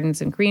vegetable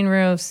gardens and green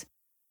roofs.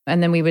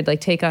 And then we would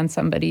like take on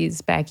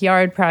somebody's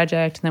backyard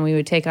project. And then we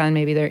would take on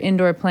maybe their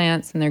indoor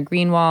plants and their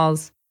green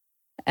walls.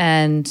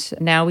 And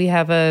now we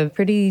have a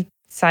pretty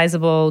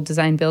sizable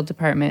design build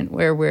department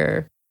where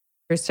we're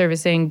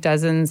servicing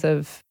dozens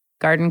of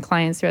garden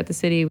clients throughout the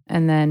city.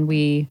 And then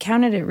we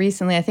counted it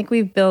recently. I think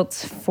we've built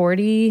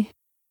 40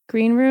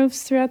 green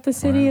roofs throughout the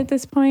city at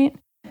this point.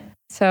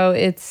 So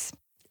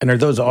And are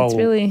those all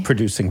really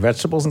producing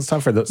vegetables and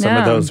stuff? Or some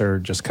of those are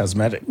just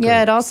cosmetic?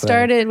 Yeah, it all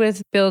started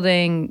with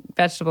building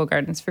vegetable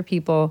gardens for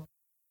people.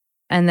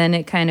 And then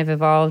it kind of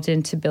evolved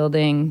into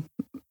building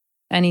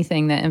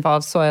anything that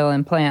involves soil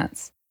and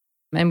plants.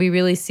 And we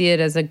really see it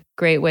as a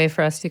great way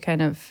for us to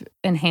kind of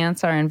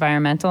enhance our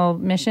environmental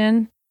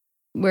mission.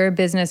 We're a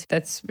business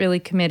that's really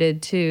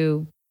committed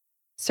to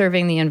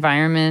serving the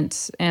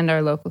environment and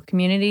our local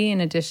community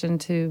in addition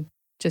to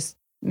just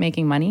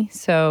making money.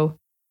 So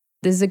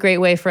this is a great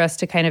way for us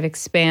to kind of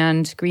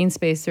expand green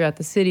space throughout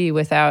the city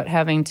without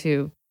having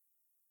to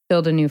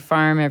build a new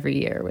farm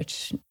every year,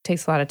 which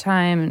takes a lot of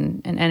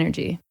time and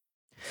energy.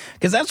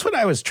 Because that's what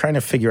I was trying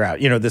to figure out.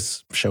 You know,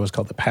 this show is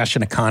called The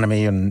Passion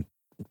Economy, and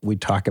we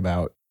talk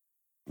about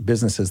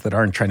businesses that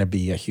aren't trying to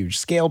be a huge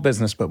scale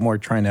business, but more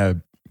trying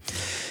to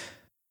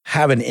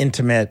have an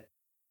intimate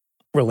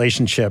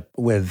relationship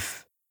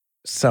with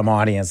some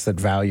audience that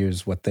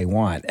values what they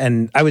want.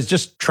 And I was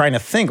just trying to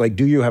think, like,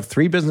 do you have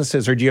three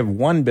businesses or do you have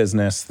one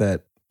business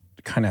that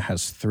kind of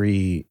has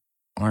three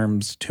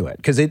arms to it?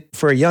 Because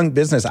for a young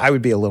business, I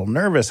would be a little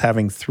nervous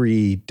having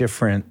three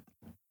different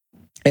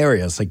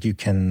areas. Like, you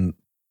can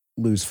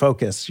lose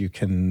focus.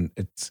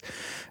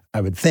 I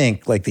would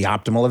think, like, the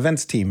optimal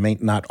events team may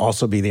not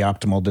also be the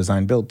optimal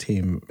design build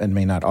team and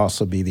may not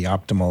also be the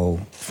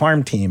optimal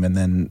farm team. And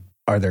then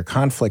are there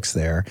conflicts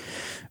there?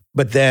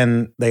 But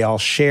then they all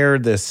share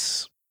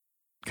this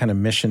kind of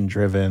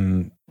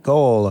mission-driven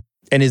goal.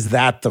 And is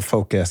that the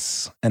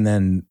focus? And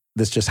then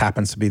this just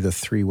happens to be the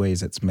three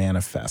ways it's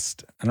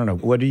manifest. I don't know.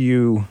 What do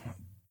you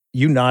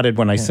nodded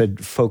when I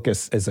said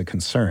focus as a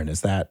concern.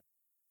 Is that?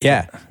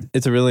 Yeah,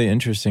 it's a really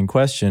interesting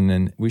question,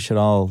 and we should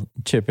all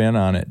chip in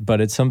on it.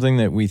 But it's something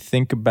that we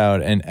think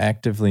about and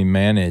actively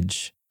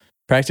manage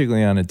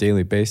practically on a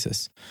daily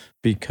basis,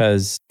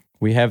 because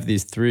we have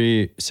these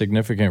three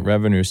significant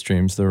revenue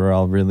streams that are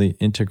all really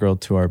integral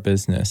to our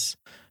business.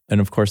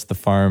 And of course, the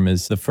farm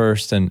is the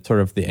first and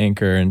sort of the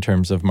anchor in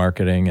terms of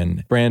marketing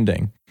and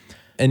branding.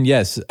 And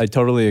yes, I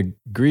totally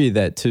agree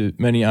that to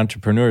many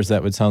entrepreneurs,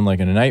 that would sound like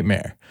a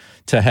nightmare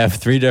to have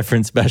three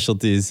different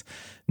specialties,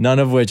 none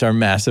of which are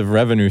massive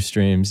revenue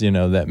streams,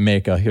 that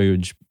make a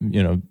huge,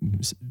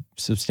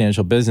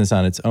 substantial business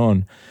on its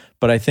own.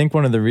 But I think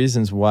one of the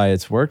reasons why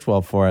it's worked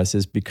well for us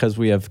is because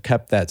we have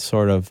kept that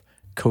sort of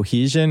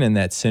cohesion and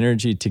that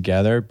synergy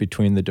together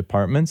between the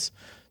departments.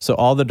 So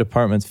all the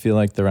departments feel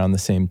like they're on the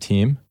same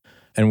team.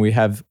 And we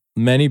have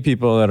many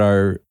people that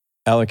are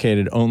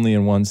allocated only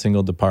in one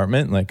single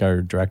department, like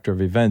our director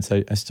of events.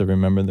 I still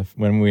remember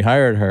when we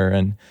hired her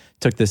and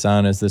took this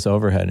on as this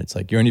overhead. It's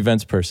like, you're an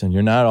events person.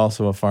 You're not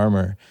also a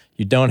farmer.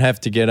 You don't have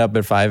to get up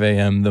at 5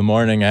 a.m. the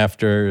morning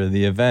after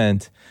the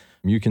event.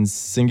 You can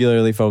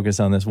singularly focus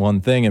on this one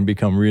thing and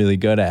become really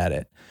good at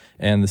it.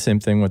 And the same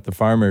thing with the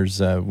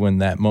farmers. When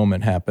that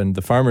moment happened,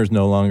 the farmers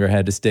no longer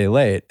had to stay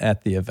late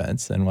at the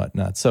events and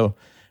whatnot. So,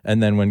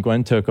 and then when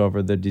Gwen took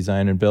over the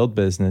design and build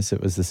business,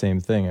 it was the same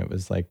thing. It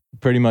was like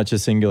pretty much a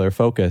singular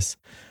focus.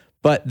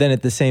 But then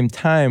at the same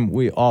time,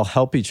 we all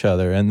help each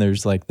other. And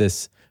there's like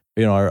this,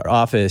 our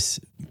office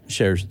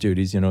shares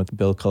duties, with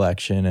bill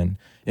collection and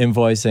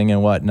invoicing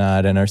and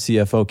whatnot. And our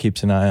CFO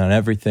keeps an eye on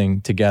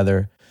everything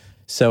together.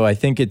 So I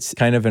think it's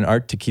kind of an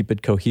art to keep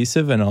it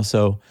cohesive and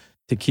also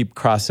to keep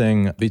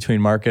crossing between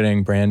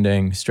marketing,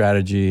 branding,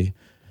 strategy,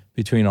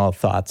 between all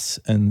thoughts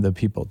and the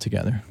people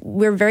together.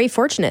 We're very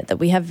fortunate that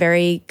we have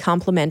very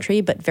complementary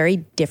but very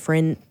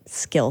different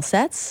skill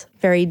sets,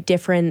 very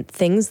different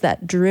things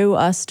that drew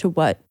us to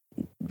what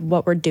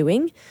we're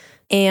doing.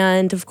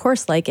 And of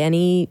course, like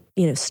any,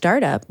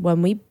 startup,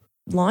 when we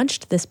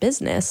launched this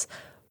business,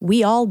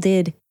 we all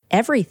did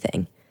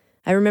everything.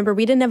 I remember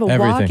we didn't have a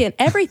walk-in,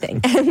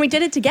 everything. And we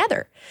did it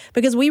together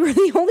because we were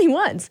the only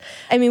ones.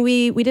 I mean,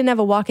 we didn't have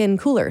a walk-in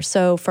cooler.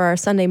 So for our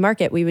Sunday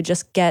market, we would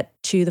just get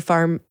to the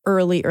farm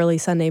early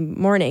Sunday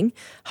morning,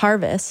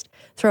 harvest,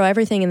 throw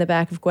everything in the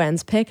back of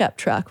Gwen's pickup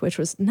truck, which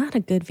was not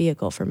a good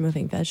vehicle for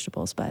moving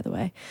vegetables, by the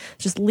way.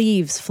 Just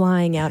leaves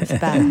flying out of the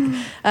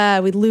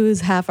back. We'd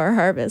lose half our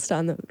harvest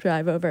on the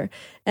drive over.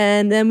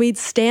 And then we'd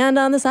stand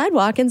on the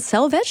sidewalk and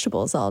sell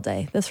vegetables all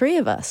day, the three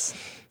of us.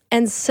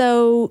 And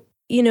so,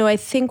 I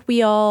think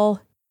we've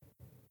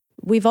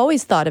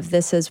always thought of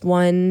this as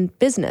one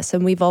business,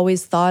 and we've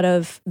always thought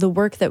of the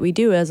work that we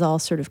do as all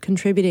sort of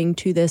contributing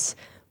to this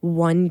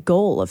one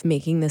goal of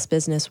making this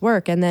business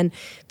work. And then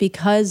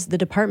because the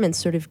departments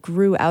sort of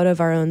grew out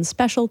of our own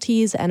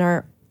specialties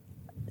and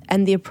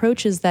the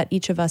approaches that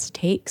each of us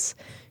takes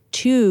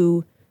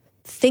to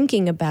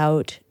thinking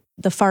about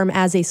the farm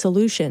as a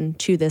solution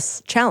to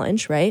this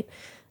challenge, right?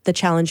 The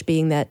challenge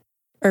being that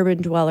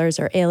urban dwellers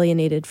are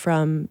alienated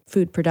from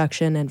food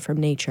production and from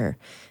nature.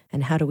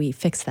 And how do we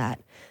fix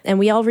that? And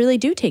we all really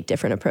do take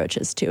different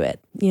approaches to it.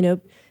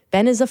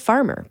 Ben is a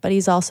farmer, but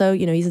he's also,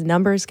 he's a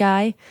numbers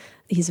guy.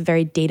 He's a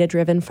very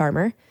data-driven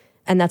farmer.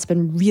 And that's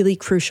been really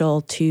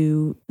crucial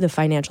to the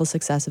financial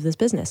success of this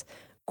business.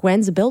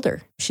 Gwen's a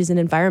builder. She's an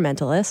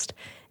environmentalist,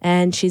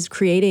 and she's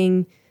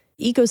creating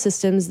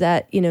ecosystems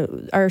that,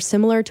 are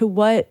similar to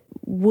what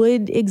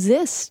would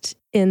exist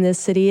in this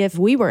city if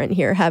we weren't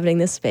here having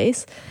this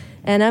space.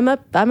 And I'm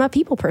a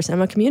people person.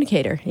 I'm a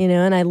communicator,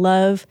 and I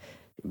love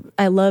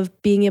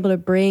being able to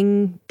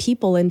bring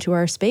people into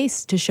our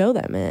space to show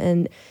them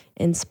and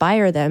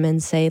inspire them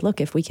and say,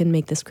 look, if we can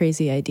make this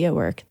crazy idea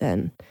work,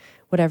 then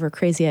whatever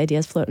crazy idea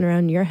is floating around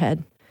in your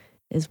head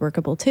is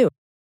workable too.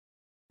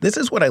 This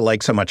is what I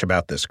like so much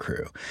about this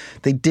crew.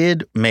 They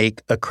did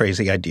make a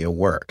crazy idea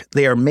work.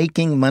 They are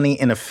making money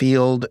in a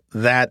field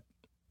that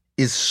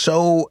is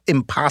so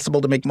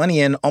impossible to make money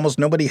in, almost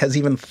nobody has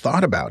even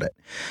thought about it.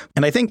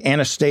 And I think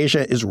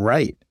Anastasia is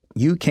right.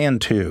 You can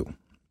too.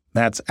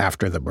 That's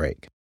after the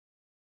break.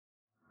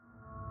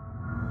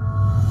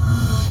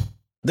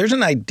 There's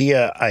an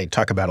idea I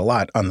talk about a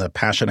lot on the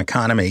Passion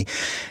Economy.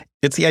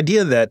 It's the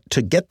idea that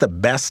to get the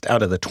best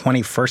out of the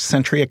 21st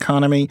century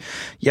economy,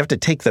 you have to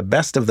take the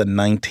best of the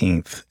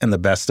 19th and the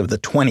best of the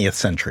 20th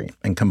century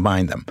and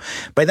combine them.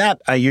 By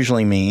that, I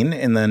usually mean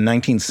in the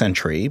 19th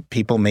century,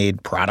 people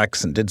made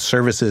products and did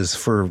services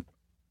for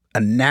a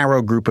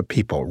narrow group of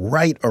people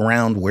right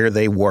around where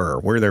they were,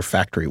 where their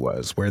factory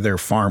was, where their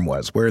farm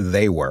was, where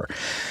they were.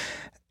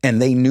 And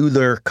they knew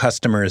their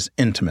customers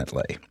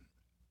intimately.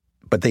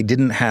 But they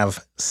didn't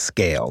have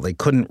scale. They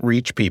couldn't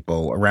reach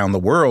people around the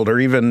world or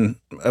even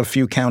a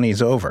few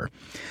counties over.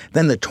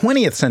 Then the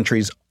 20th century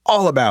is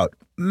all about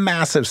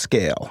massive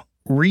scale,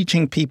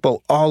 reaching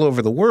people all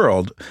over the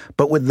world,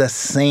 but with the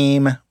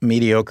same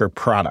mediocre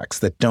products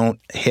that don't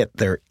hit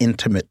their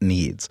intimate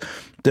needs.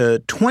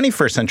 The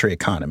 21st century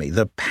economy,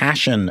 the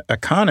passion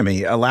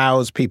economy,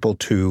 allows people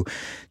to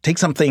take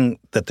something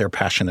that they're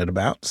passionate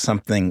about,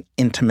 something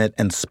intimate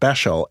and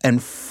special,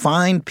 and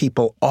find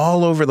people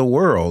all over the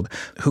world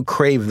who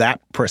crave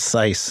that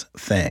precise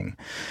thing.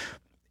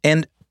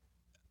 And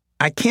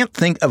I can't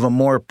think of a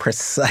more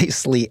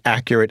precisely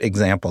accurate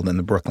example than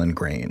the Brooklyn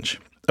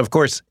Grange. Of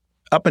course,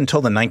 up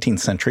until the 19th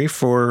century,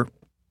 for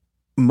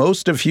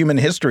most of human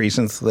history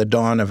since the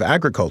dawn of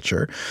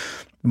agriculture,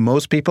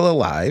 most people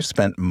alive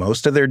spent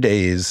most of their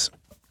days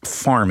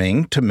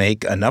farming to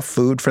make enough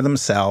food for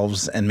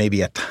themselves and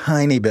maybe a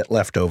tiny bit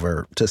left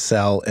over to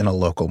sell in a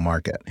local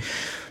market.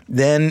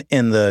 Then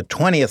in the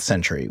 20th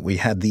century, we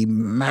had the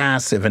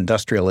massive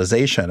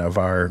industrialization of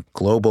our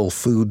global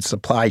food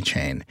supply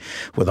chain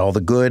with all the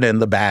good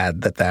and the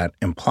bad that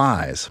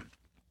implies.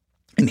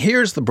 And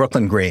here's the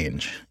Brooklyn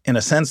Grange. In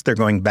a sense, they're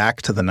going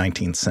back to the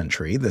 19th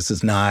century. This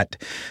is not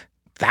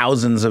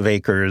thousands of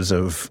acres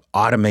of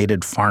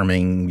automated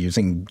farming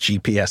using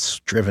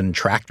GPS-driven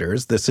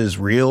tractors. This is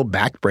real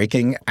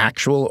backbreaking,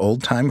 actual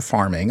old-time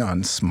farming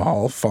on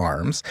small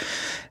farms.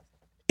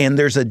 And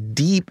there's a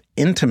deep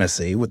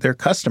intimacy with their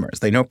customers.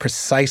 They know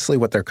precisely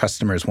what their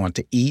customers want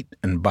to eat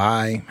and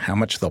buy, how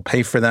much they'll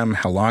pay for them,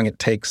 how long it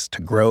takes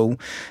to grow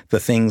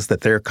the things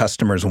that their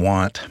customers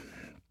want.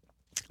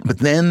 But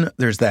then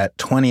there's that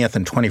 20th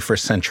and 21st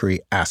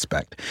century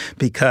aspect,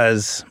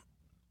 because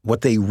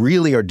what they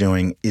really are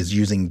doing is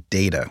using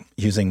data,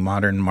 using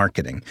modern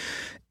marketing,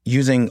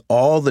 using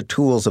all the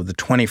tools of the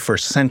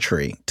 21st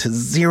century to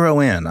zero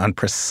in on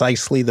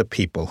precisely the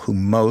people who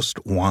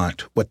most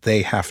want what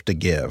they have to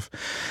give.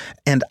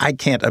 And I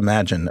can't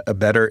imagine a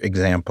better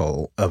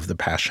example of the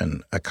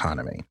passion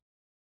economy.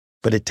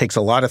 But it takes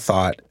a lot of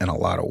thought and a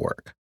lot of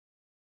work.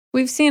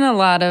 We've seen a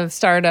lot of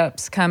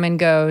startups come and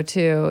go,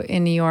 too,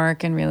 in New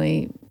York and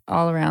really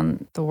all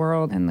around the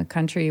world and the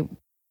country.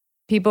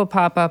 People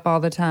pop up all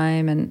the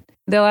time and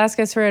they'll ask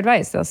us for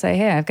advice. They'll say,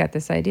 hey, I've got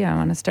this idea. I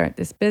want to start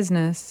this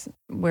business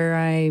where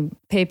I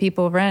pay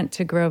people rent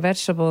to grow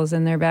vegetables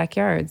in their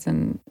backyards,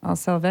 and I'll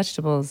sell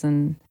vegetables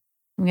and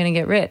I'm going to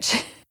get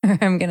rich. Or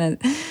I'm going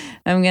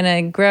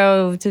to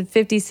grow to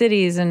 50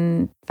 cities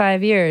in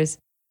 5 years.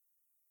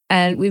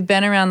 And we've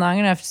been around long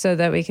enough so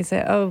that we can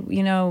say, oh,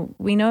 we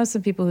know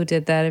some people who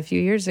did that a few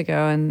years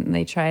ago and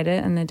they tried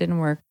it and it didn't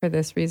work for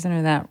this reason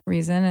or that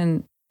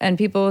reason. And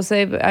people will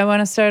say, I want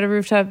to start a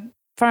rooftop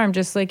farm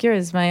just like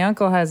yours. My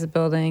uncle has a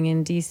building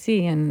in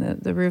DC and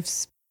the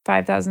roof's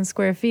 5,000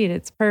 square feet.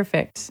 It's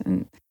perfect.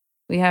 And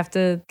we have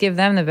to give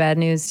them the bad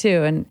news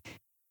too. And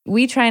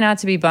we try not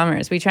to be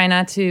bummers. We try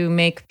not to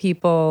make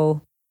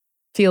people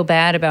feel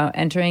bad about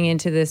entering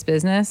into this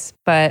business,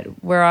 but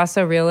we're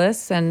also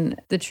realists.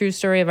 And the true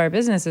story of our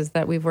business is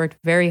that we've worked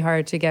very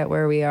hard to get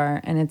where we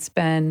are. And it's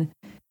been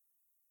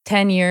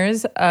 10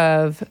 years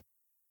of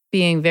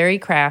being very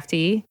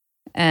crafty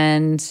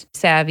and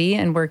savvy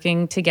and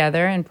working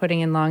together and putting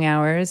in long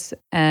hours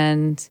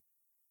and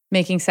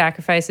making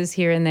sacrifices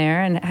here and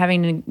there and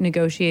having to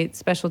negotiate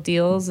special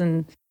deals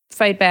and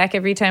fight back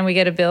every time we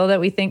get a bill that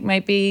we think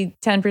might be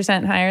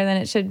 10% higher than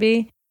it should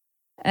be.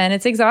 And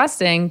it's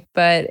exhausting,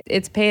 but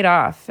it's paid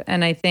off.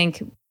 And I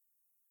think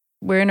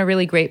we're in a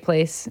really great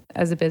place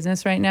as a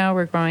business right now.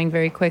 We're growing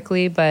very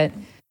quickly, but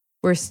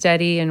we're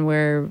steady and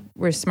we're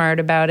smart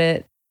about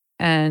it.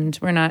 And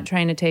we're not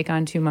trying to take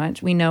on too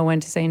much. We know when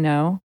to say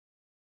no.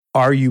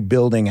 Are you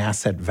building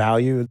asset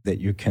value that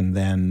you can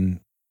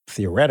then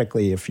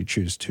theoretically, if you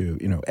choose to,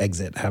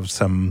 exit, have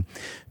some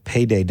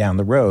payday down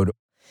the road?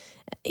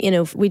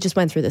 We just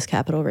went through this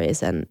capital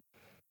raise and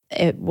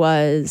it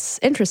was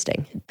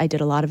interesting. I did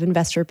a lot of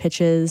investor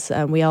pitches.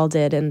 We all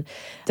did. And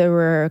there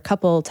were a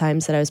couple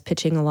times that I was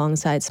pitching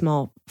alongside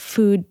small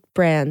food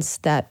brands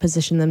that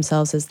positioned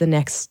themselves as the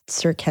next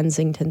Sir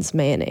Kensington's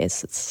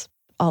mayonnaise. It's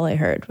all I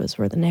heard was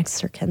we're the next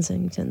Sir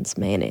Kensington's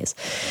mayonnaise.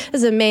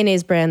 It's a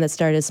mayonnaise brand that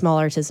started, a small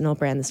artisanal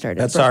brand that started.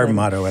 That's our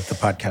motto at the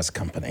podcast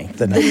company.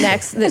 The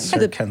next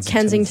the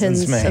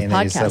Kensington's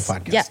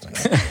podcast.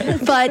 Yeah.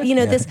 But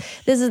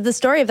this is the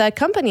story of that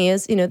company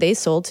is, they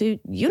sold to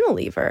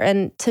Unilever.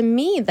 And to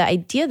me, the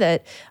idea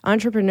that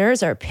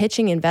entrepreneurs are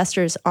pitching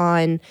investors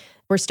on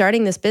we're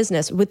starting this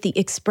business with the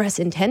express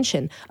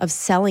intention of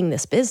selling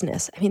this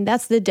business. I mean,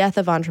 that's the death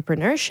of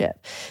entrepreneurship.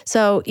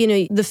 So,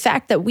 the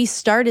fact that we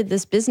started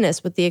this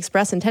business with the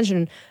express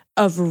intention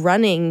of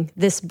running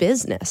this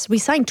business, we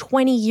signed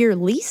 20-year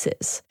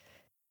leases.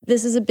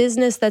 This is a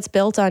business that's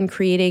built on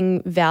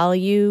creating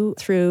value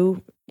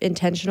through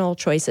intentional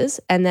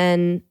choices. And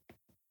then,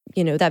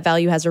 that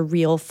value has a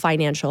real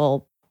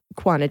financial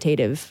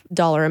quantitative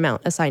dollar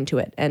amount assigned to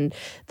it. And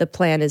the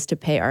plan is to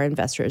pay our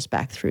investors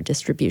back through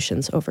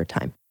distributions over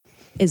time,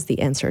 is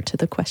the answer to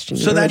the question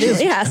you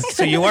originally asked.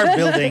 So you are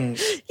building,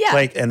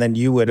 and then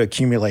you would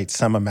accumulate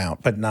some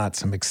amount, but not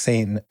some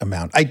insane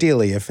amount.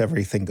 Ideally, if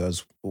everything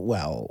goes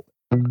well.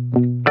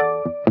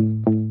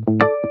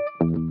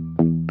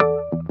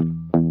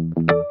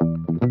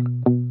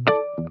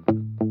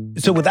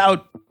 So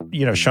without,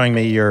 showing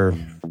me your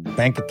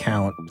bank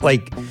account,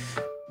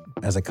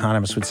 as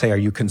economists would say, are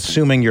you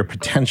consuming your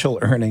potential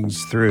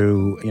earnings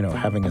through,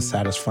 having a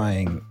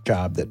satisfying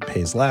job that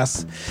pays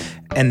less?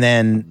 And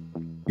then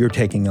you're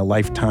taking a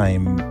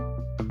lifetime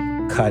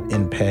cut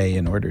in pay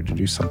in order to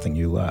do something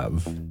you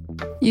love.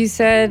 You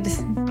said,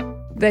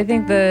 I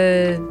think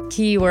the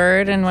key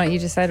word in what you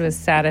just said was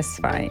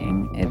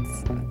satisfying.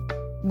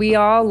 We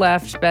all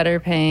left better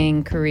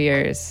paying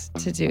careers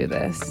to do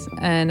this.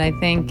 And I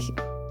think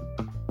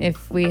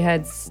if we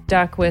had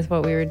stuck with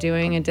what we were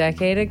doing a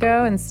decade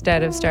ago,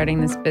 instead of starting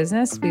this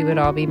business, we would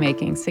all be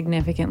making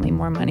significantly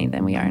more money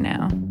than we are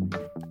now.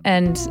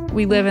 And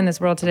we live in this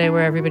world today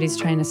where everybody's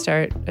trying to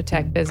start a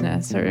tech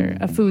business or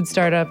a food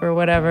startup or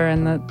whatever.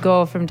 And the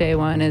goal from day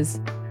one is,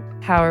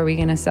 how are we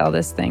going to sell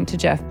this thing to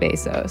Jeff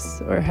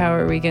Bezos? Or how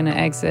are we going to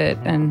exit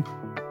and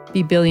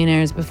be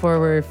billionaires before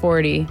we're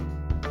 40?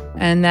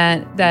 And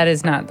that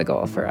is not the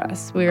goal for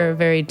us. We're a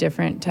very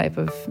different type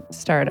of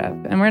startup.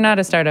 And we're not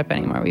a startup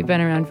anymore. We've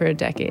been around for a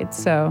decade,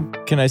 so.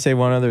 Can I say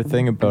one other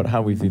thing about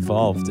how we've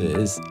evolved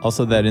is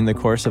also that in the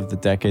course of the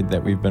decade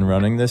that we've been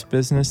running this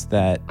business,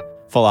 that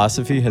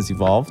philosophy has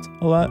evolved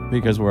a lot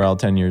because we're all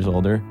 10 years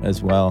older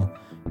as well.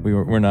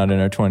 We're not in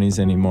our 20s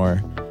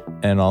anymore.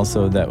 And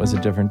also that was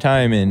a different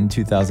time in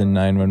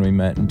 2009 when we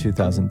met, in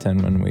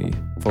 2010 when we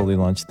fully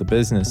launched the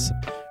business.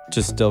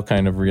 Just still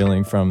kind of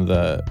reeling from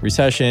the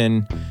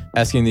recession,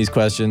 asking these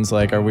questions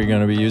like, are we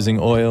going to be using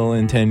oil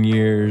in 10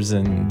 years?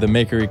 And the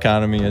maker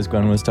economy, as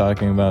Gwen was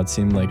talking about,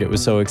 seemed like it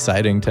was so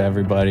exciting to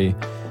everybody.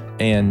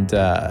 And,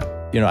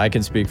 I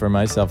can speak for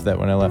myself that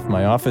when I left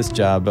my office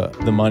job,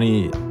 the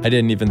money, I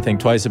didn't even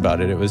think twice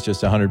about it. It was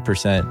just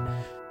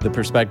 100%. The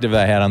perspective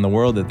I had on the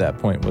world at that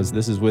point was,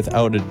 this is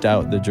without a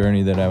doubt the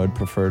journey that I would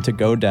prefer to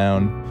go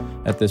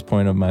down at this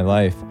point of my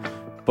life.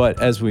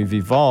 But as we've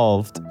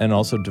evolved and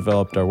also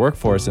developed our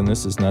workforce, and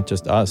this is not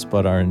just us,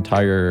 but our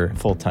entire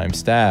full-time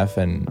staff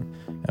and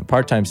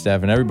part-time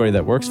staff and everybody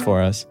that works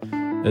for us,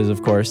 is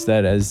of course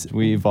that as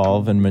we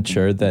evolve and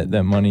mature, that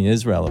money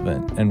is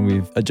relevant. And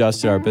we've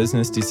adjusted our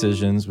business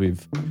decisions.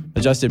 We've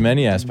adjusted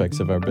many aspects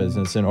of our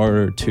business in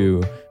order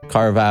to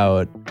carve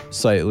out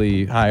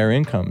slightly higher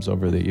incomes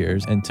over the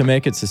years and to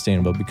make it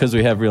sustainable, because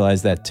we have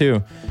realized that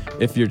too.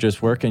 If you're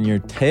just working your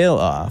tail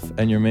off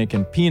and you're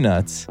making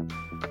peanuts,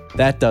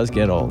 that does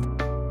get old.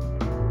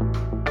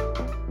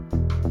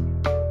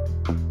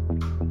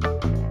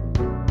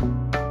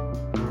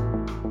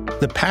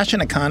 The Passion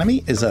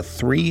Economy is a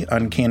 3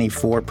 Uncanny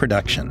 4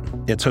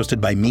 production. It's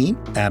hosted by me,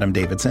 Adam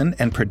Davidson,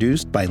 and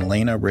produced by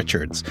Lena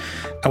Richards.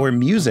 Our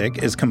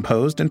music is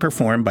composed and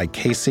performed by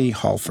Casey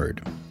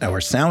Halford.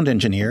 Our sound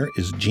engineer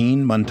is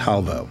Gene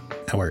Montalvo.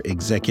 Our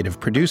executive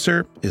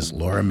producer is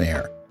Laura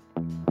Mayer.